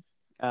exciting.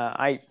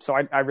 I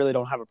really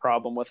don't have a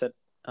problem with it.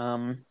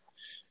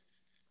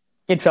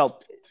 It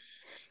felt...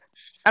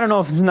 I don't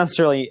know if it's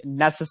necessarily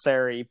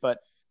necessary, but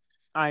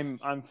I'm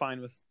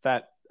fine with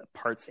that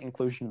part's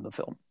inclusion in the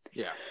film.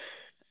 Yeah.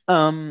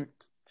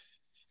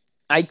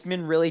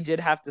 Eichmann really did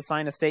have to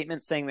sign a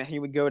statement saying that he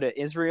would go to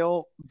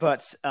Israel,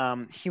 but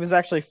he was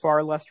actually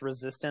far less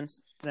resistant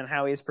than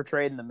how he's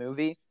portrayed in the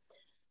movie.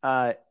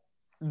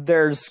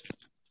 There's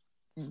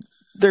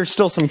there's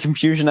still some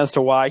confusion as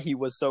to why he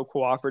was so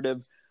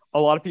cooperative. A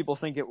lot of people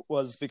think it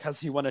was because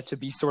he wanted to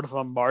be sort of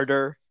a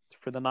martyr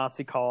for the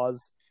Nazi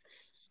cause.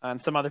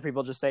 And some other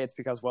people just say it's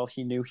because, well,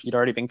 he knew he'd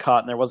already been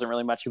caught and there wasn't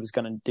really much he was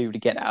going to do to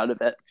get out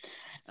of it.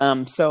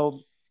 So,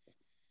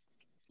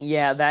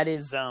 yeah,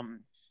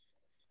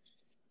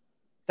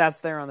 that's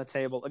there on the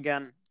table.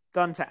 Again,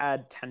 done to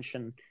add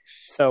tension.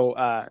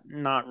 So,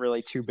 not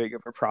really too big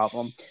of a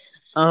problem.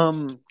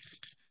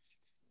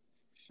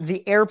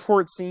 The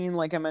airport scene,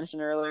 like I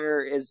mentioned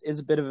earlier, is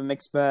a bit of a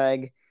mixed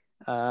bag.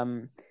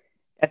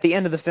 At the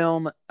end of the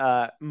film,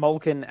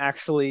 Mulkin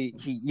actually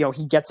he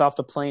gets off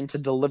the plane to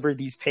deliver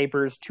these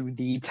papers to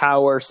the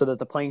tower so that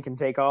the plane can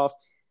take off.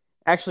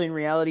 Actually, in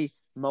reality,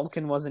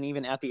 Mulkin wasn't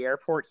even at the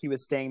airport. He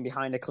was staying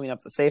behind to clean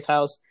up the safe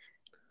house.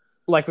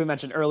 Like we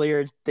mentioned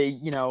earlier, they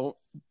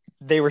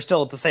were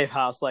still at the safe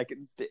house. Like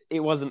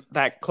it wasn't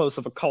that close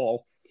of a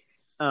call.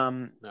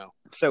 No.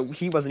 So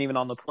he wasn't even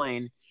on the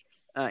plane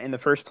in the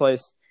first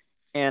place.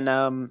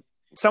 And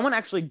someone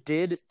actually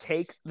did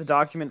take the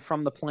document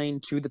from the plane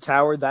to the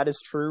tower. That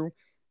is true,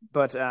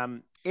 but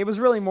it was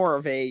really more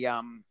of a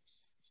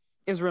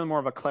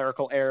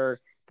clerical error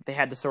that they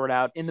had to sort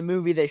out. In the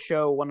movie, they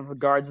show one of the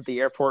guards at the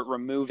airport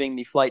removing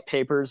the flight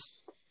papers.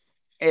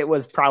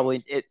 It's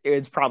probably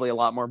a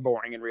lot more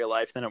boring in real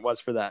life than it was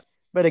for that.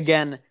 But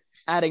again,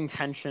 adding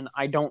tension,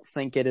 I don't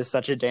think it is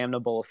such a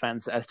damnable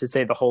offense as to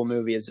say the whole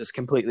movie is just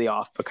completely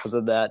off because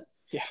of that.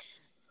 Yeah.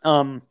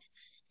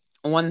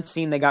 One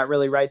scene they got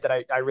really right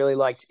that I really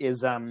liked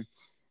is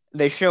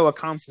they show a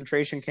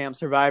concentration camp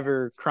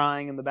survivor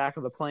crying in the back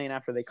of the plane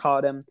after they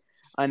caught him,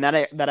 and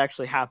that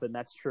actually happened.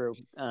 That's true.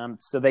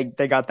 So they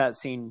got that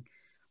scene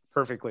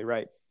perfectly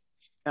right.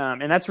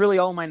 And that's really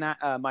all my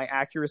my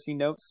accuracy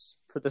notes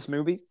for this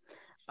movie.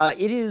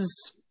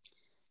 It's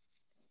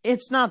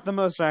not the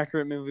most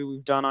accurate movie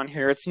we've done on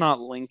here. It's not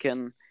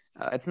Lincoln.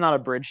 It's not A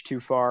Bridge Too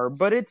Far,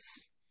 but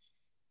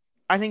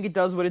I think it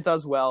does what it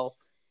does well.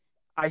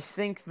 I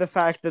think the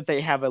fact that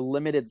they have a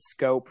limited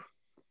scope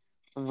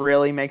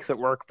really makes it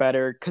work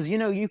better because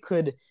you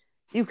could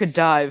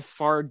dive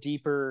far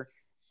deeper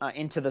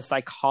into the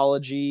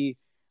psychology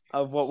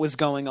of what was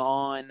going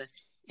on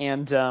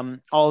and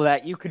all of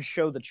that. You could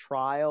show the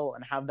trial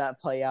and have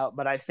that play out,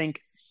 but I think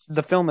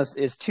the film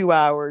is 2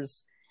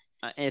 hours.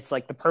 It's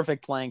like the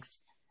perfect length,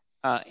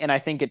 and I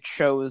think it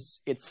shows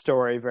its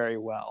story very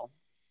well.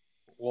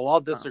 Well,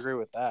 I'll disagree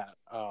with that.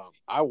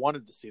 I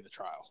wanted to see the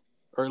trial,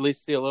 or at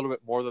least see a little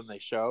bit more than they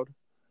showed.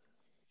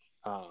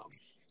 I thought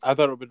it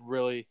would have been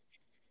really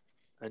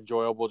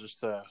enjoyable just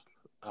to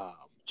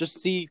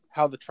see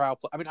how the trial.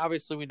 I mean,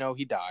 obviously we know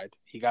he died,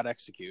 he got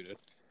executed,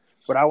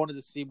 but I wanted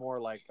to see more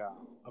like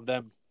of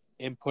them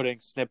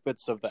inputting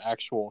snippets of the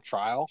actual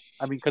trial.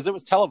 I mean, because it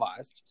was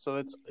televised, so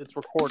it's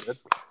recorded.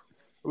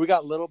 We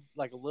got a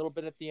little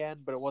bit at the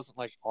end, but it wasn't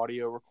like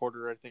audio recorded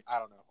or anything. I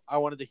don't know. I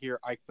wanted to hear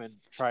Eichmann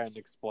try and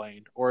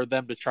explain, or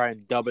them to try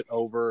and dub it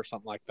over or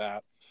something like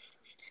that.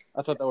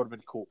 I thought that would have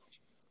been cool.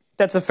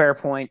 That's a fair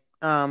point.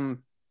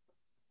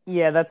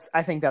 Yeah,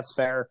 I think that's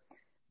fair.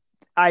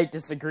 I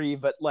disagree,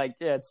 but like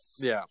yeah.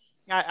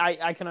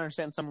 I can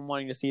understand someone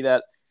wanting to see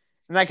that,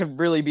 and that could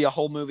really be a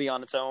whole movie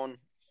on its own,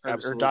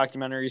 or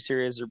documentary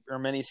series or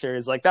mini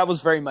series. Like that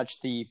was very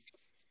much the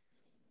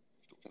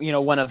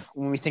when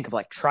we think of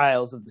like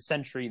trials of the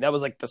century, that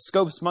was like the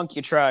Scopes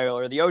Monkey trial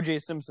or the O.J.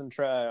 Simpson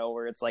trial,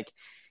 where it's like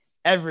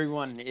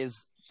everyone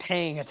is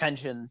paying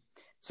attention.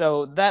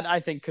 So that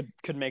I think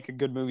could make a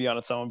good movie on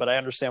its own, but I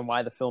understand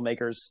why the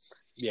filmmakers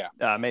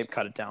may have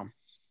cut it down.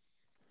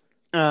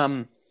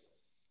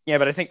 Yeah,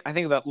 but I think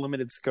that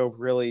limited scope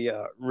really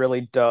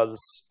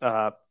does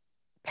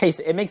pace.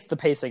 It makes the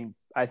pacing,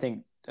 I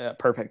think,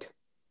 perfect.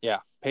 Yeah,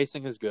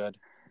 pacing is good.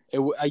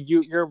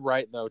 You're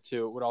right though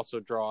too. It would also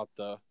draw out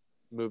the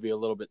movie a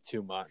little bit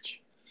too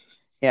much.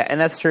 Yeah,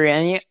 and that's true.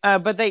 And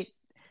but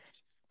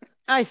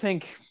I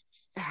think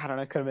I don't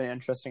know. It could have been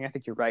interesting. I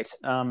think you're right.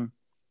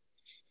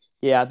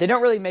 Yeah, they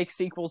don't really make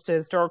sequels to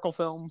historical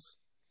films.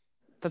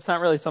 That's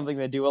not really something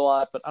they do a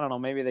lot, but I don't know.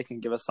 Maybe they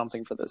can give us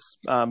something for this.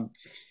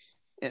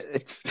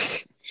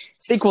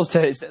 Sequels to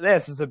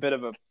this is a bit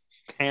of a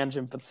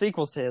tangent, but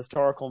sequels to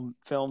historical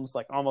films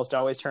like almost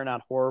always turn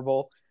out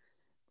horrible.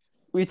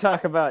 We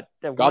talk about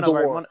Gods of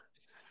War.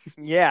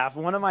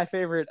 One of my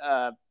favorite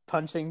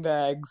punching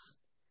bags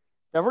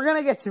that we're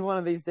gonna get to one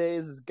of these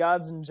days is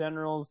Gods and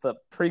Generals, the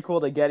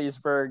prequel to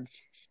Gettysburg.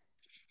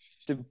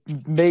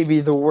 Maybe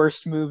the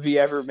worst movie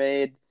ever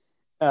made.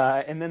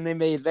 And then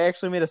they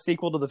actually made a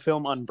sequel to the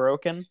film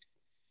Unbroken,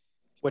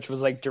 which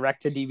was like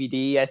direct to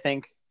DVD, I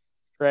think.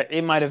 Right?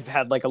 It might have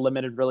had like a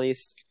limited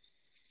release,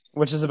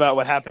 which is about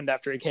what happened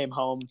after he came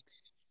home,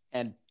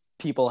 and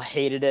people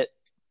hated it.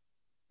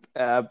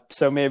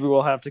 So maybe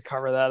we'll have to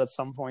cover that at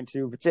some point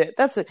too. But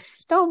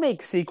don't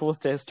make sequels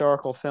to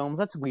historical films.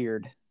 That's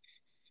weird.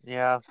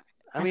 Yeah,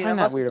 I mean, find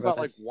that weird about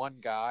like one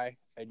guy,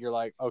 and you're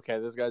like, okay,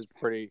 this guy's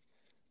pretty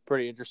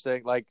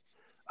interesting. Like,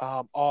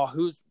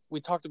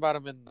 we talked about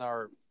him in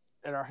our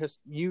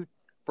you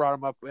brought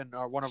him up in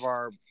one of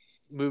our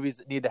movies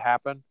that need to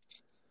happen.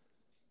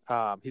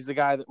 He's the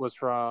guy that was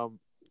from,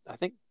 I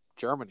think,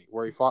 Germany,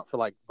 where he fought for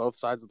like both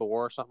sides of the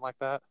war or something like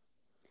that.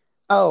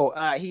 Oh,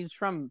 he's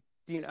from.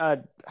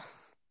 Oh,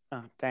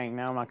 dang!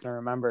 Now I'm not gonna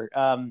remember.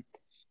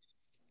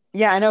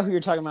 Yeah, I know who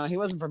you're talking about. He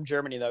wasn't from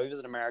Germany though. He was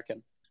an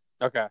American.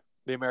 Okay,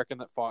 the American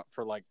that fought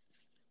for like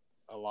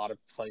a lot of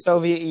places.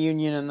 Soviet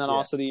Union and then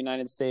also the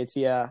United States.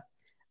 Yeah.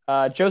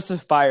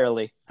 Joseph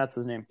Byerly. That's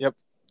his name. Yep,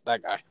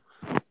 that guy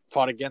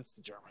fought against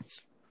the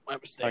Germans. My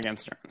mistake.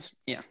 Against Germans.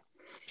 Yeah.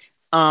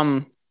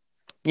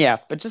 Yeah,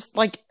 but just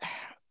like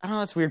I don't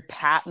know, it's weird.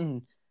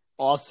 Patton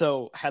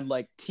also had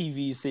like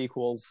TV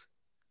sequels,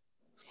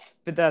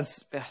 but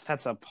that's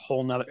a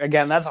whole nother.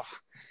 Again, that's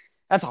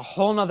a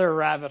whole nother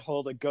rabbit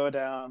hole to go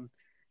down.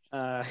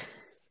 But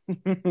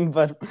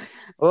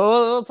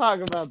we'll talk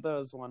about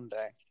those one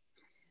day.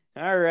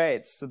 All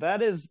right, so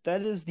that is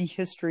the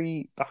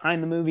history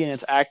behind the movie and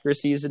its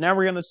accuracies, and now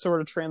we're going to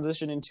sort of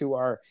transition into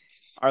our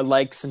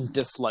likes and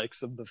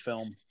dislikes of the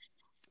film.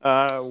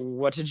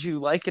 What did you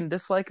like and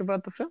dislike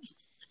about the film?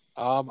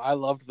 I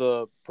loved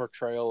the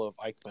portrayal of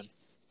Eichmann.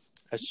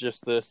 It's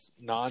just this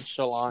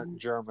nonchalant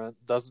German,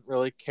 doesn't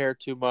really care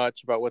too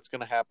much about what's going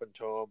to happen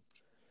to him,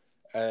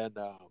 and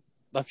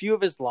a few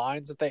of his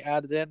lines that they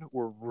added in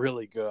were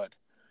really good.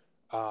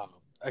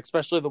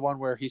 Especially the one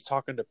where he's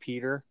talking to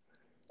Peter.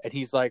 And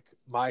he's like,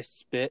 my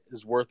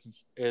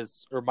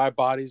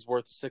body's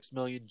worth 6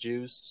 million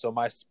Jews, so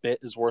my spit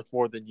is worth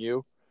more than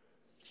you.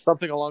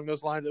 Something along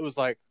those lines. It was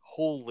like,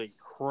 holy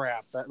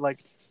crap. That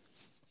like,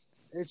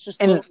 it's just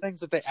little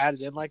things that they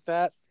added in like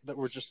that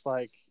were just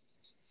like,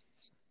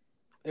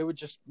 it would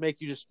just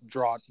make you just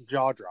jaw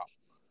drop.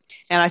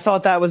 And I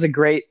thought that was a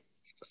great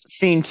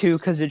scene too,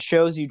 because it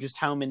shows you just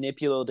how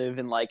manipulative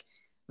and like,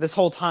 this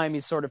whole time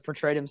he's sort of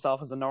portrayed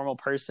himself as a normal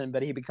person,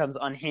 but he becomes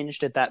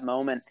unhinged at that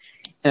moment.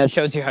 And it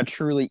shows you how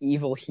truly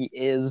evil he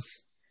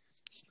is.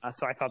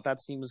 So I thought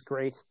that scene was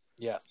great.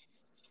 Yes.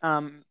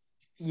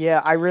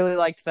 Yeah, I really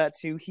liked that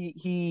too.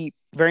 He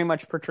very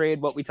much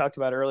portrayed what we talked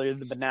about earlier,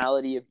 the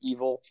banality of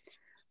evil.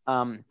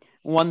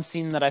 One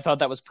scene that I thought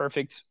that was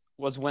perfect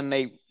was when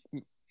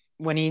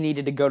he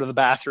needed to go to the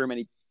bathroom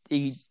and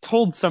he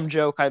told some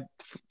joke.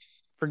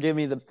 Forgive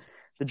me,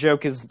 the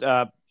joke is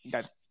I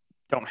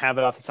don't have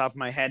it off the top of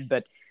my head,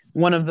 but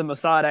one of the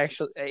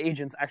Mossad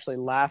agents actually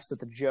laughs at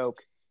the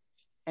joke,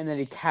 and then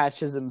he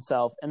catches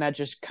himself, and that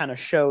just kind of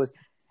shows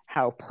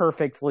how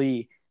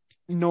perfectly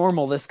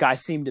normal this guy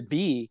seemed to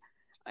be,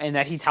 and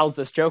that he tells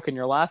this joke and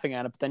you're laughing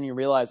at it, but then you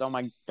realize, oh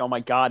my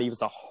God, he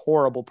was a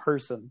horrible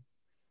person.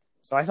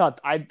 So I thought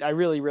I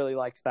really, really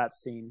liked that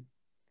scene.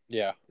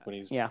 Yeah, when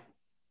he's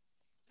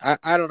I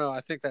don't know.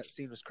 I think that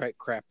scene was quite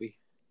crappy.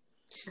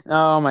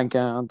 Oh my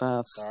God,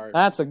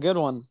 that's a good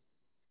one.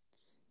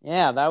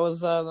 Yeah, that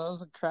was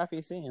a crappy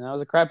scene. That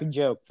was a crappy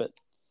joke, but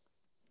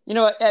you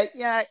know what?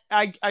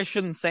 I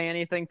shouldn't say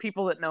anything.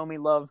 People that know me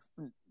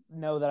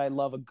know that I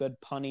love a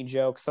good punny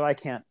joke, so I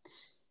can't.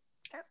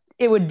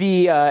 It would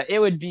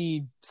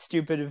be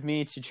stupid of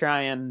me to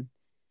try and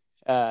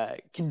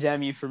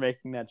condemn you for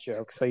making that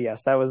joke. So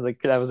yes, that was a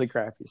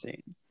crappy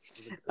scene.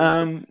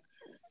 I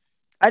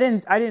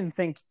didn't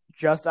think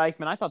just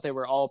Eichmann. I thought they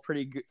were all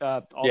pretty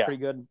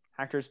good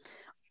actors.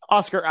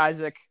 Oscar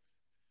Isaac.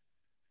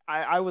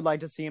 I would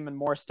like to see him in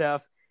more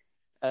stuff.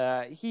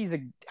 I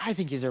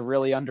think he's a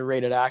really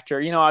underrated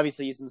actor. You know,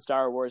 obviously he's in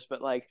Star Wars, but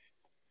like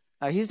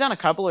he's done a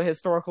couple of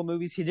historical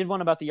movies. He did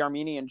one about the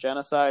Armenian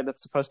genocide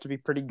that's supposed to be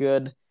pretty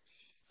good.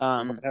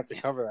 We're gonna have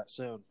to cover that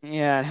soon.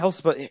 Yeah, and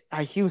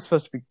he was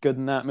supposed to be good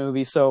in that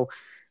movie. So,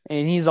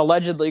 and he's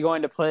allegedly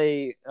going to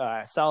play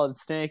Solid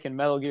Snake in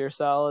Metal Gear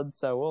Solid.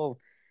 So we'll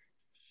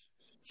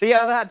see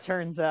how that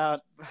turns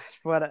out.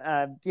 But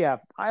yeah,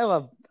 I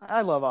love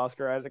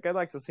Oscar Isaac. I'd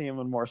like to see him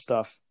in more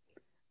stuff.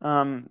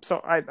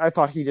 So I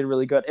thought he did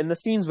really good. And the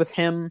scenes with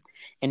him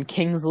and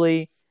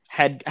Kingsley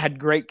had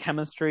great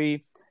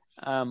chemistry.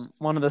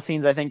 One of the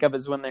scenes I think of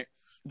is when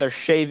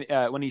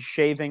when he's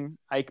shaving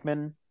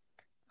Eichmann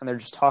and they're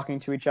just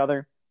talking to each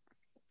other.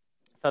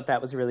 I thought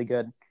that was really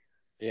good.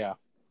 Yeah.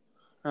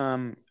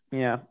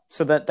 Yeah.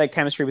 So that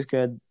chemistry was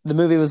good. The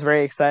movie was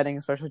very exciting,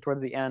 especially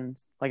towards the end,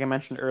 like I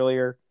mentioned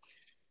earlier.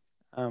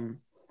 I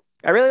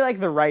really like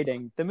the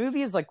writing. The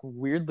movie is like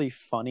weirdly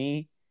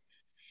funny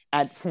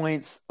at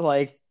points.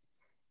 Like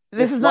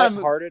this is not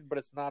lighthearted, but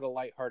it's not a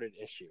lighthearted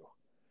issue.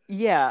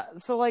 Yeah.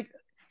 So like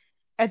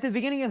at the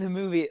beginning of the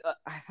movie,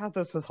 I thought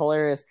this was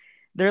hilarious.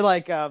 They're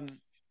like,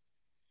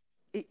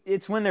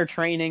 it's when they're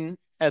training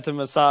at the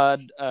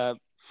Mossad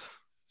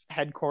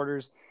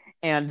headquarters,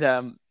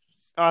 and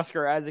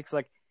Oscar Isaac's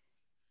like,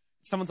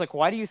 someone's like,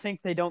 why do you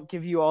think they don't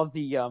give you all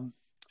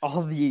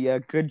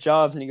the good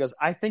jobs? And he goes,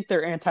 I think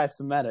they're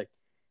anti-Semitic.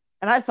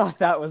 And I thought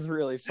that was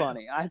really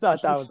funny. I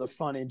thought that was a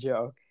funny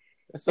joke.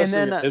 Especially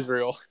in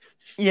Israel.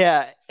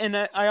 Yeah, and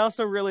I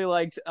also really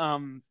liked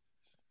when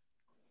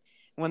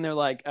they're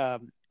like,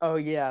 oh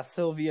yeah,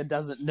 Sylvia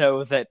doesn't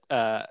know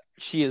that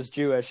she is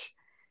Jewish.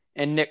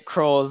 And Nick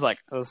Kroll is like,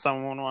 does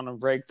someone want to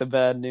break the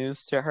bad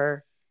news to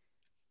her?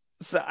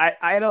 So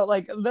I don't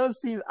like those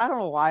scenes. I don't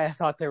know why I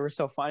thought they were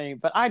so funny,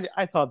 but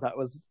I thought that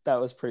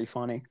was pretty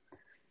funny.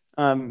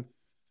 Um,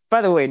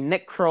 by the way,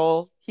 Nick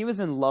Kroll, he was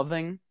in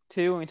Loving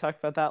too, when we talked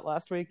about that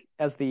last week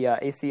as the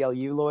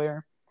ACLU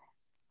lawyer.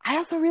 I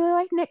also really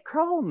like Nick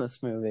Kroll in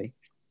this movie.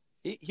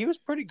 He was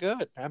pretty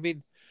good. I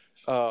mean,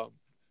 um,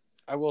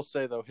 I will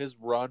say though, his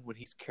run when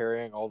he's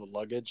carrying all the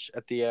luggage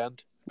at the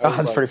end, I Oh, was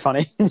that's like, pretty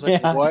funny.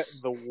 Yeah, what in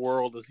the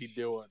world is he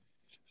doing?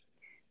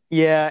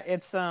 yeah,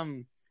 it's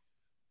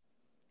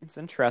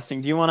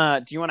interesting. Do you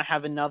wanna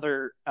have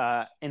another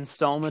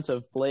installment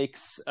of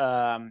Blake's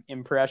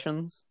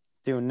impressions?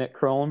 Do a Nick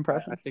Kroll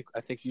impression? I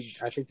think you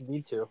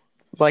need to.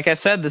 Like I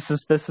said, this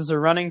is a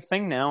running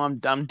thing now.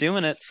 I'm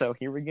doing it, so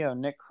here we go.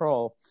 Nick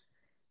Kroll.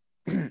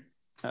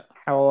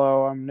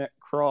 Hello, I'm Nick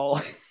Kroll.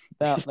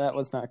 That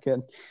was not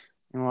good.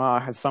 Well,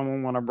 has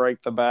someone want to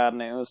break the bad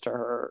news to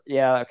her?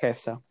 Yeah, okay,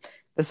 so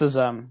this is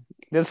not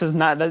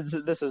the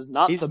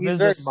He's very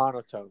business.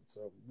 monotone,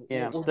 so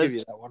Yeah, we'll give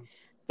you that one.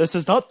 this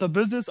is not the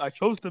business I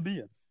chose to be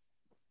in.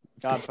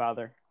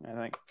 Godfather, I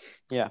think.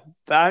 Yeah,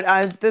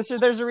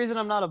 there's a reason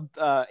I'm not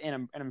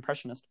an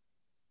impressionist.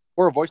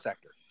 Or a voice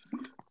actor.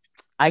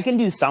 I can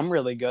do some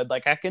really good,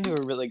 like I can do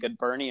a really good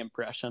Bernie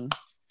impression,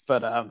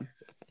 but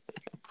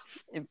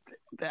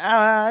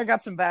I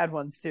got some bad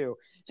ones too.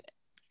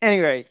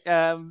 Anyway,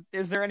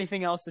 is there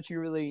anything else that you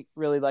really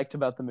really liked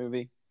about the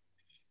movie?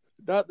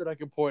 Not that I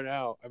can point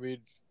out. I mean,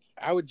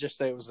 I would just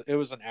say it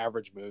was an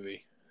average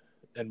movie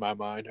in my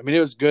mind. I mean, it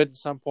was good in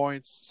some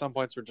points. Some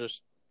points were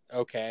just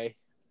okay.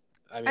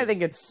 I mean, I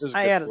think it it's was a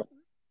I good had flick.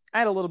 I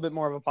had a little bit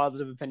more of a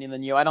positive opinion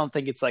than you. I don't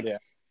think it's like Yeah.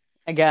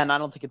 again, I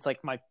don't think it's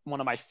like my one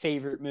of my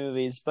favorite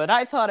movies, but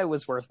I thought it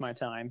was worth my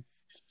time.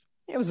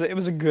 It was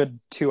a good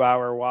 2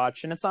 hour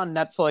watch, and it's on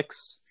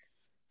Netflix,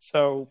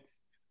 so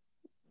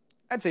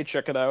I'd say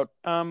check it out.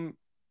 Do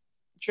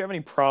you have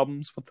any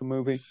problems with the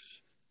movie?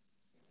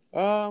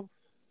 Um,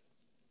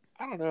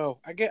 I don't know.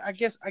 I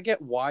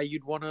get why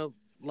you'd want a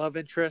love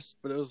interest,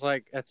 but it was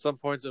like at some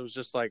points it was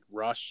just like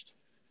rushed.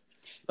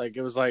 Like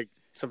it was like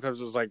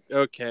sometimes it was like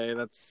okay,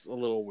 that's a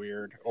little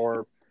weird.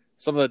 Or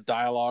some of the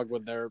dialogue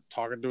when they're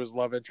talking to his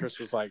love interest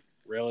was like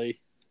really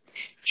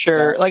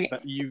Sure, like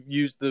that you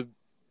used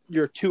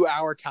your 2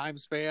 hour time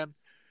span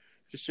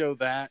to show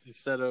that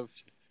instead of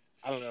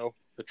I don't know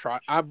the trial.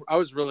 I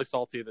was really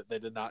salty that they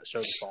did not show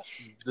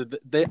the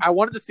trial. I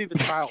wanted to see the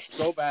trial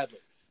so badly.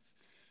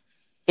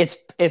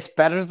 it's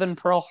better than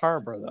Pearl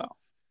Harbor though.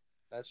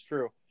 That's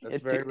true. That's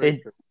It very very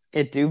it true.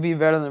 it do be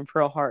better than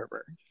Pearl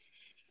Harbor.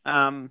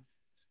 Um,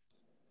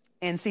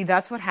 and see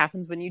that's what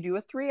happens when you do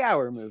a 3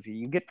 hour movie.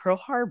 You get Pearl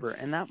Harbor,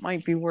 and that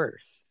might be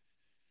worse.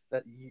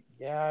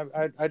 Yeah,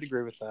 I'd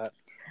agree with that.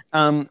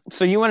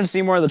 So you wanted to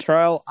see more of the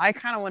trial. I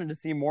kind of wanted to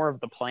see more of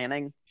the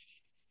planning.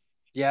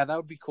 Yeah, that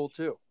would be cool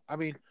too. I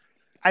mean,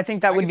 I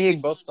think that I would could be see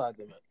a, both sides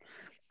of it.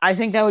 I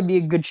think that would be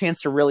a good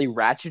chance to really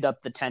ratchet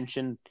up the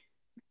tension,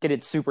 get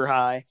it super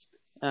high.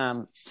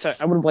 So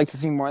I would have liked to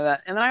see more of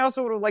that, and then I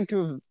also would have liked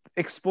to have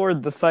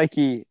explored the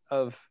psyche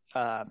of.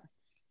 I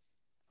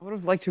would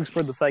have liked to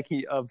explore the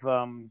psyche of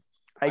Eichmann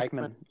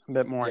Eichmann. a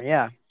bit more. Yeah.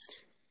 Yeah,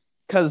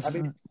 because I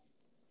mean,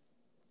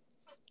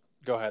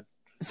 go ahead.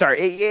 sorry,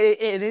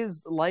 it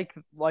is like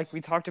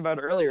we talked about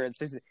earlier.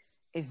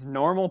 It's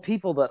normal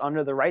people that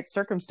under the right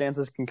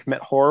circumstances can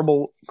commit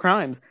horrible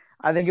crimes.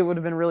 I think it would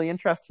have been really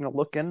interesting to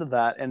look into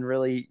that and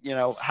really,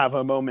 have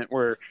a moment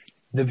where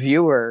the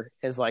viewer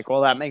is like,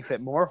 well, that makes it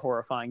more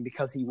horrifying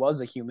because he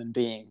was a human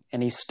being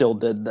and he still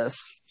did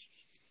this.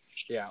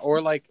 Yeah,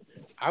 or like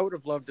I would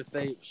have loved if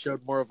they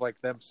showed more of like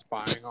them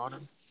spying on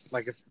him.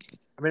 Like if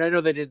I mean I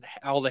know they didn't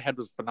all they had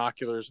was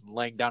binoculars and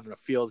laying down in a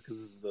field because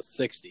this is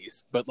the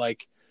 '60s, but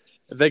like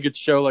if they could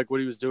show like what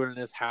he was doing in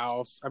his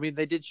house. I mean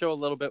they did show a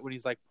little bit when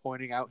he's like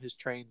pointing out his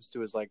trains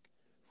to his like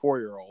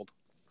 4-year-old.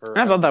 Or I I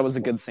don't thought know. that was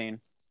a good scene.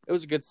 It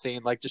was a good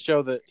scene, like to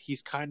show that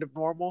he's kind of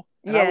normal.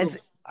 And Yeah,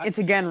 it's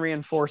again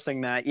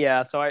reinforcing that.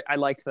 Yeah, so I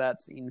liked that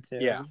scene too.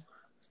 Yeah.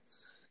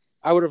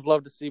 I would have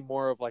loved to see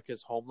more of like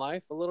his home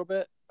life a little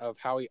bit of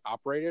how he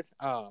operated,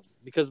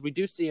 because we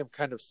do see him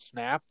kind of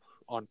snap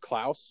on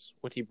Klaus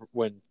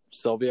when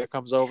Sylvia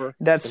comes over.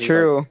 That's and he's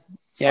true. Like,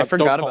 Yeah, I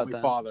forgot don't call about me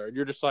that. father, and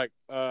you're just like,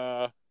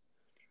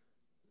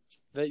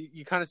 that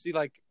you kind of see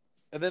like,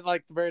 and then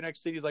like the very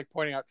next scene he's like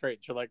pointing out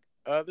traits. You're like,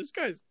 this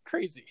guy's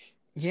crazy.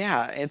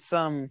 Yeah, it's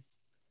all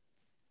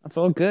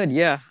good.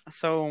 Yeah,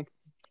 so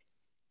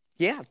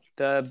yeah,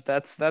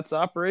 that's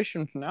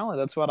Operation Finale.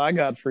 That's what I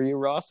got for you,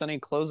 Ross. Any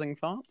closing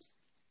thoughts?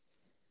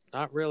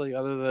 Not really,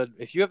 other than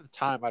if you have the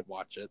time, I'd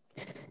watch it.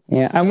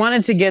 Yeah, I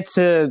wanted to get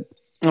to.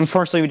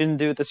 Unfortunately, we didn't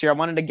do it this year. I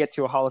wanted to get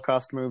to a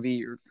Holocaust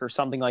movie or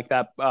something like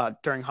that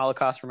during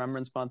Holocaust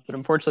Remembrance Month, but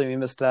unfortunately, we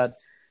missed that.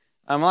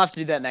 We'll have to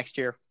do that next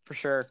year for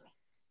sure.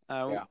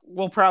 Yeah.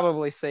 We'll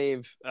probably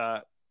save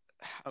a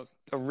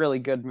really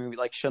good movie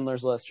like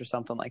Schindler's List or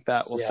something like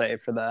that. We'll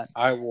save for that.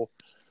 I will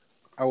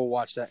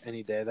watch that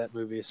any day. That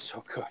movie is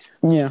so good.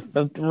 Yeah,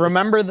 but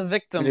remember the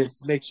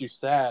victims. It makes you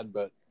sad,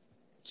 but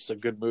it's a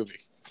good movie.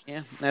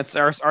 Yeah, that's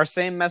our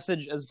same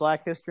message as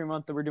Black History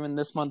Month that we're doing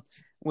this month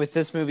with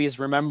this movie is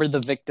remember the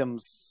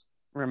victims.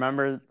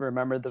 Remember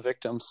the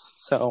victims.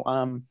 So,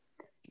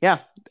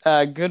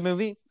 good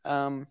movie.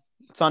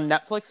 It's on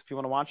Netflix if you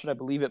want to watch it. I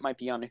believe it might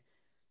be on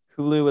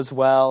Hulu as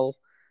well.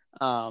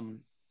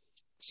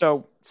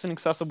 So it's an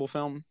accessible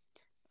film.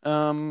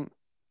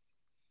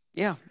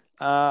 Yeah,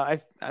 I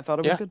thought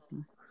it was Yeah, good.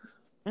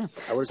 Yeah.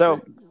 I would So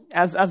agree.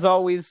 as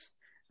always,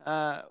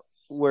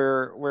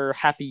 we're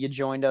happy you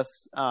joined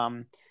us.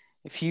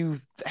 If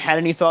you've had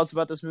any thoughts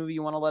about this movie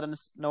you want to let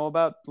us know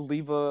about,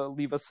 leave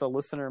us a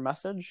listener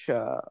message.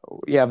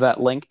 You have that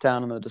link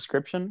down in the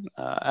description,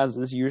 as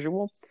is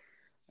usual.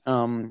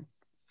 Yeah,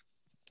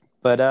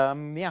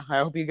 I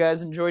hope you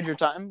guys enjoyed your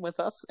time with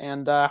us,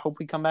 and hope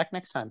we come back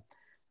next time.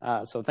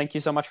 So thank you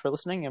so much for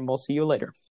listening, and we'll see you later.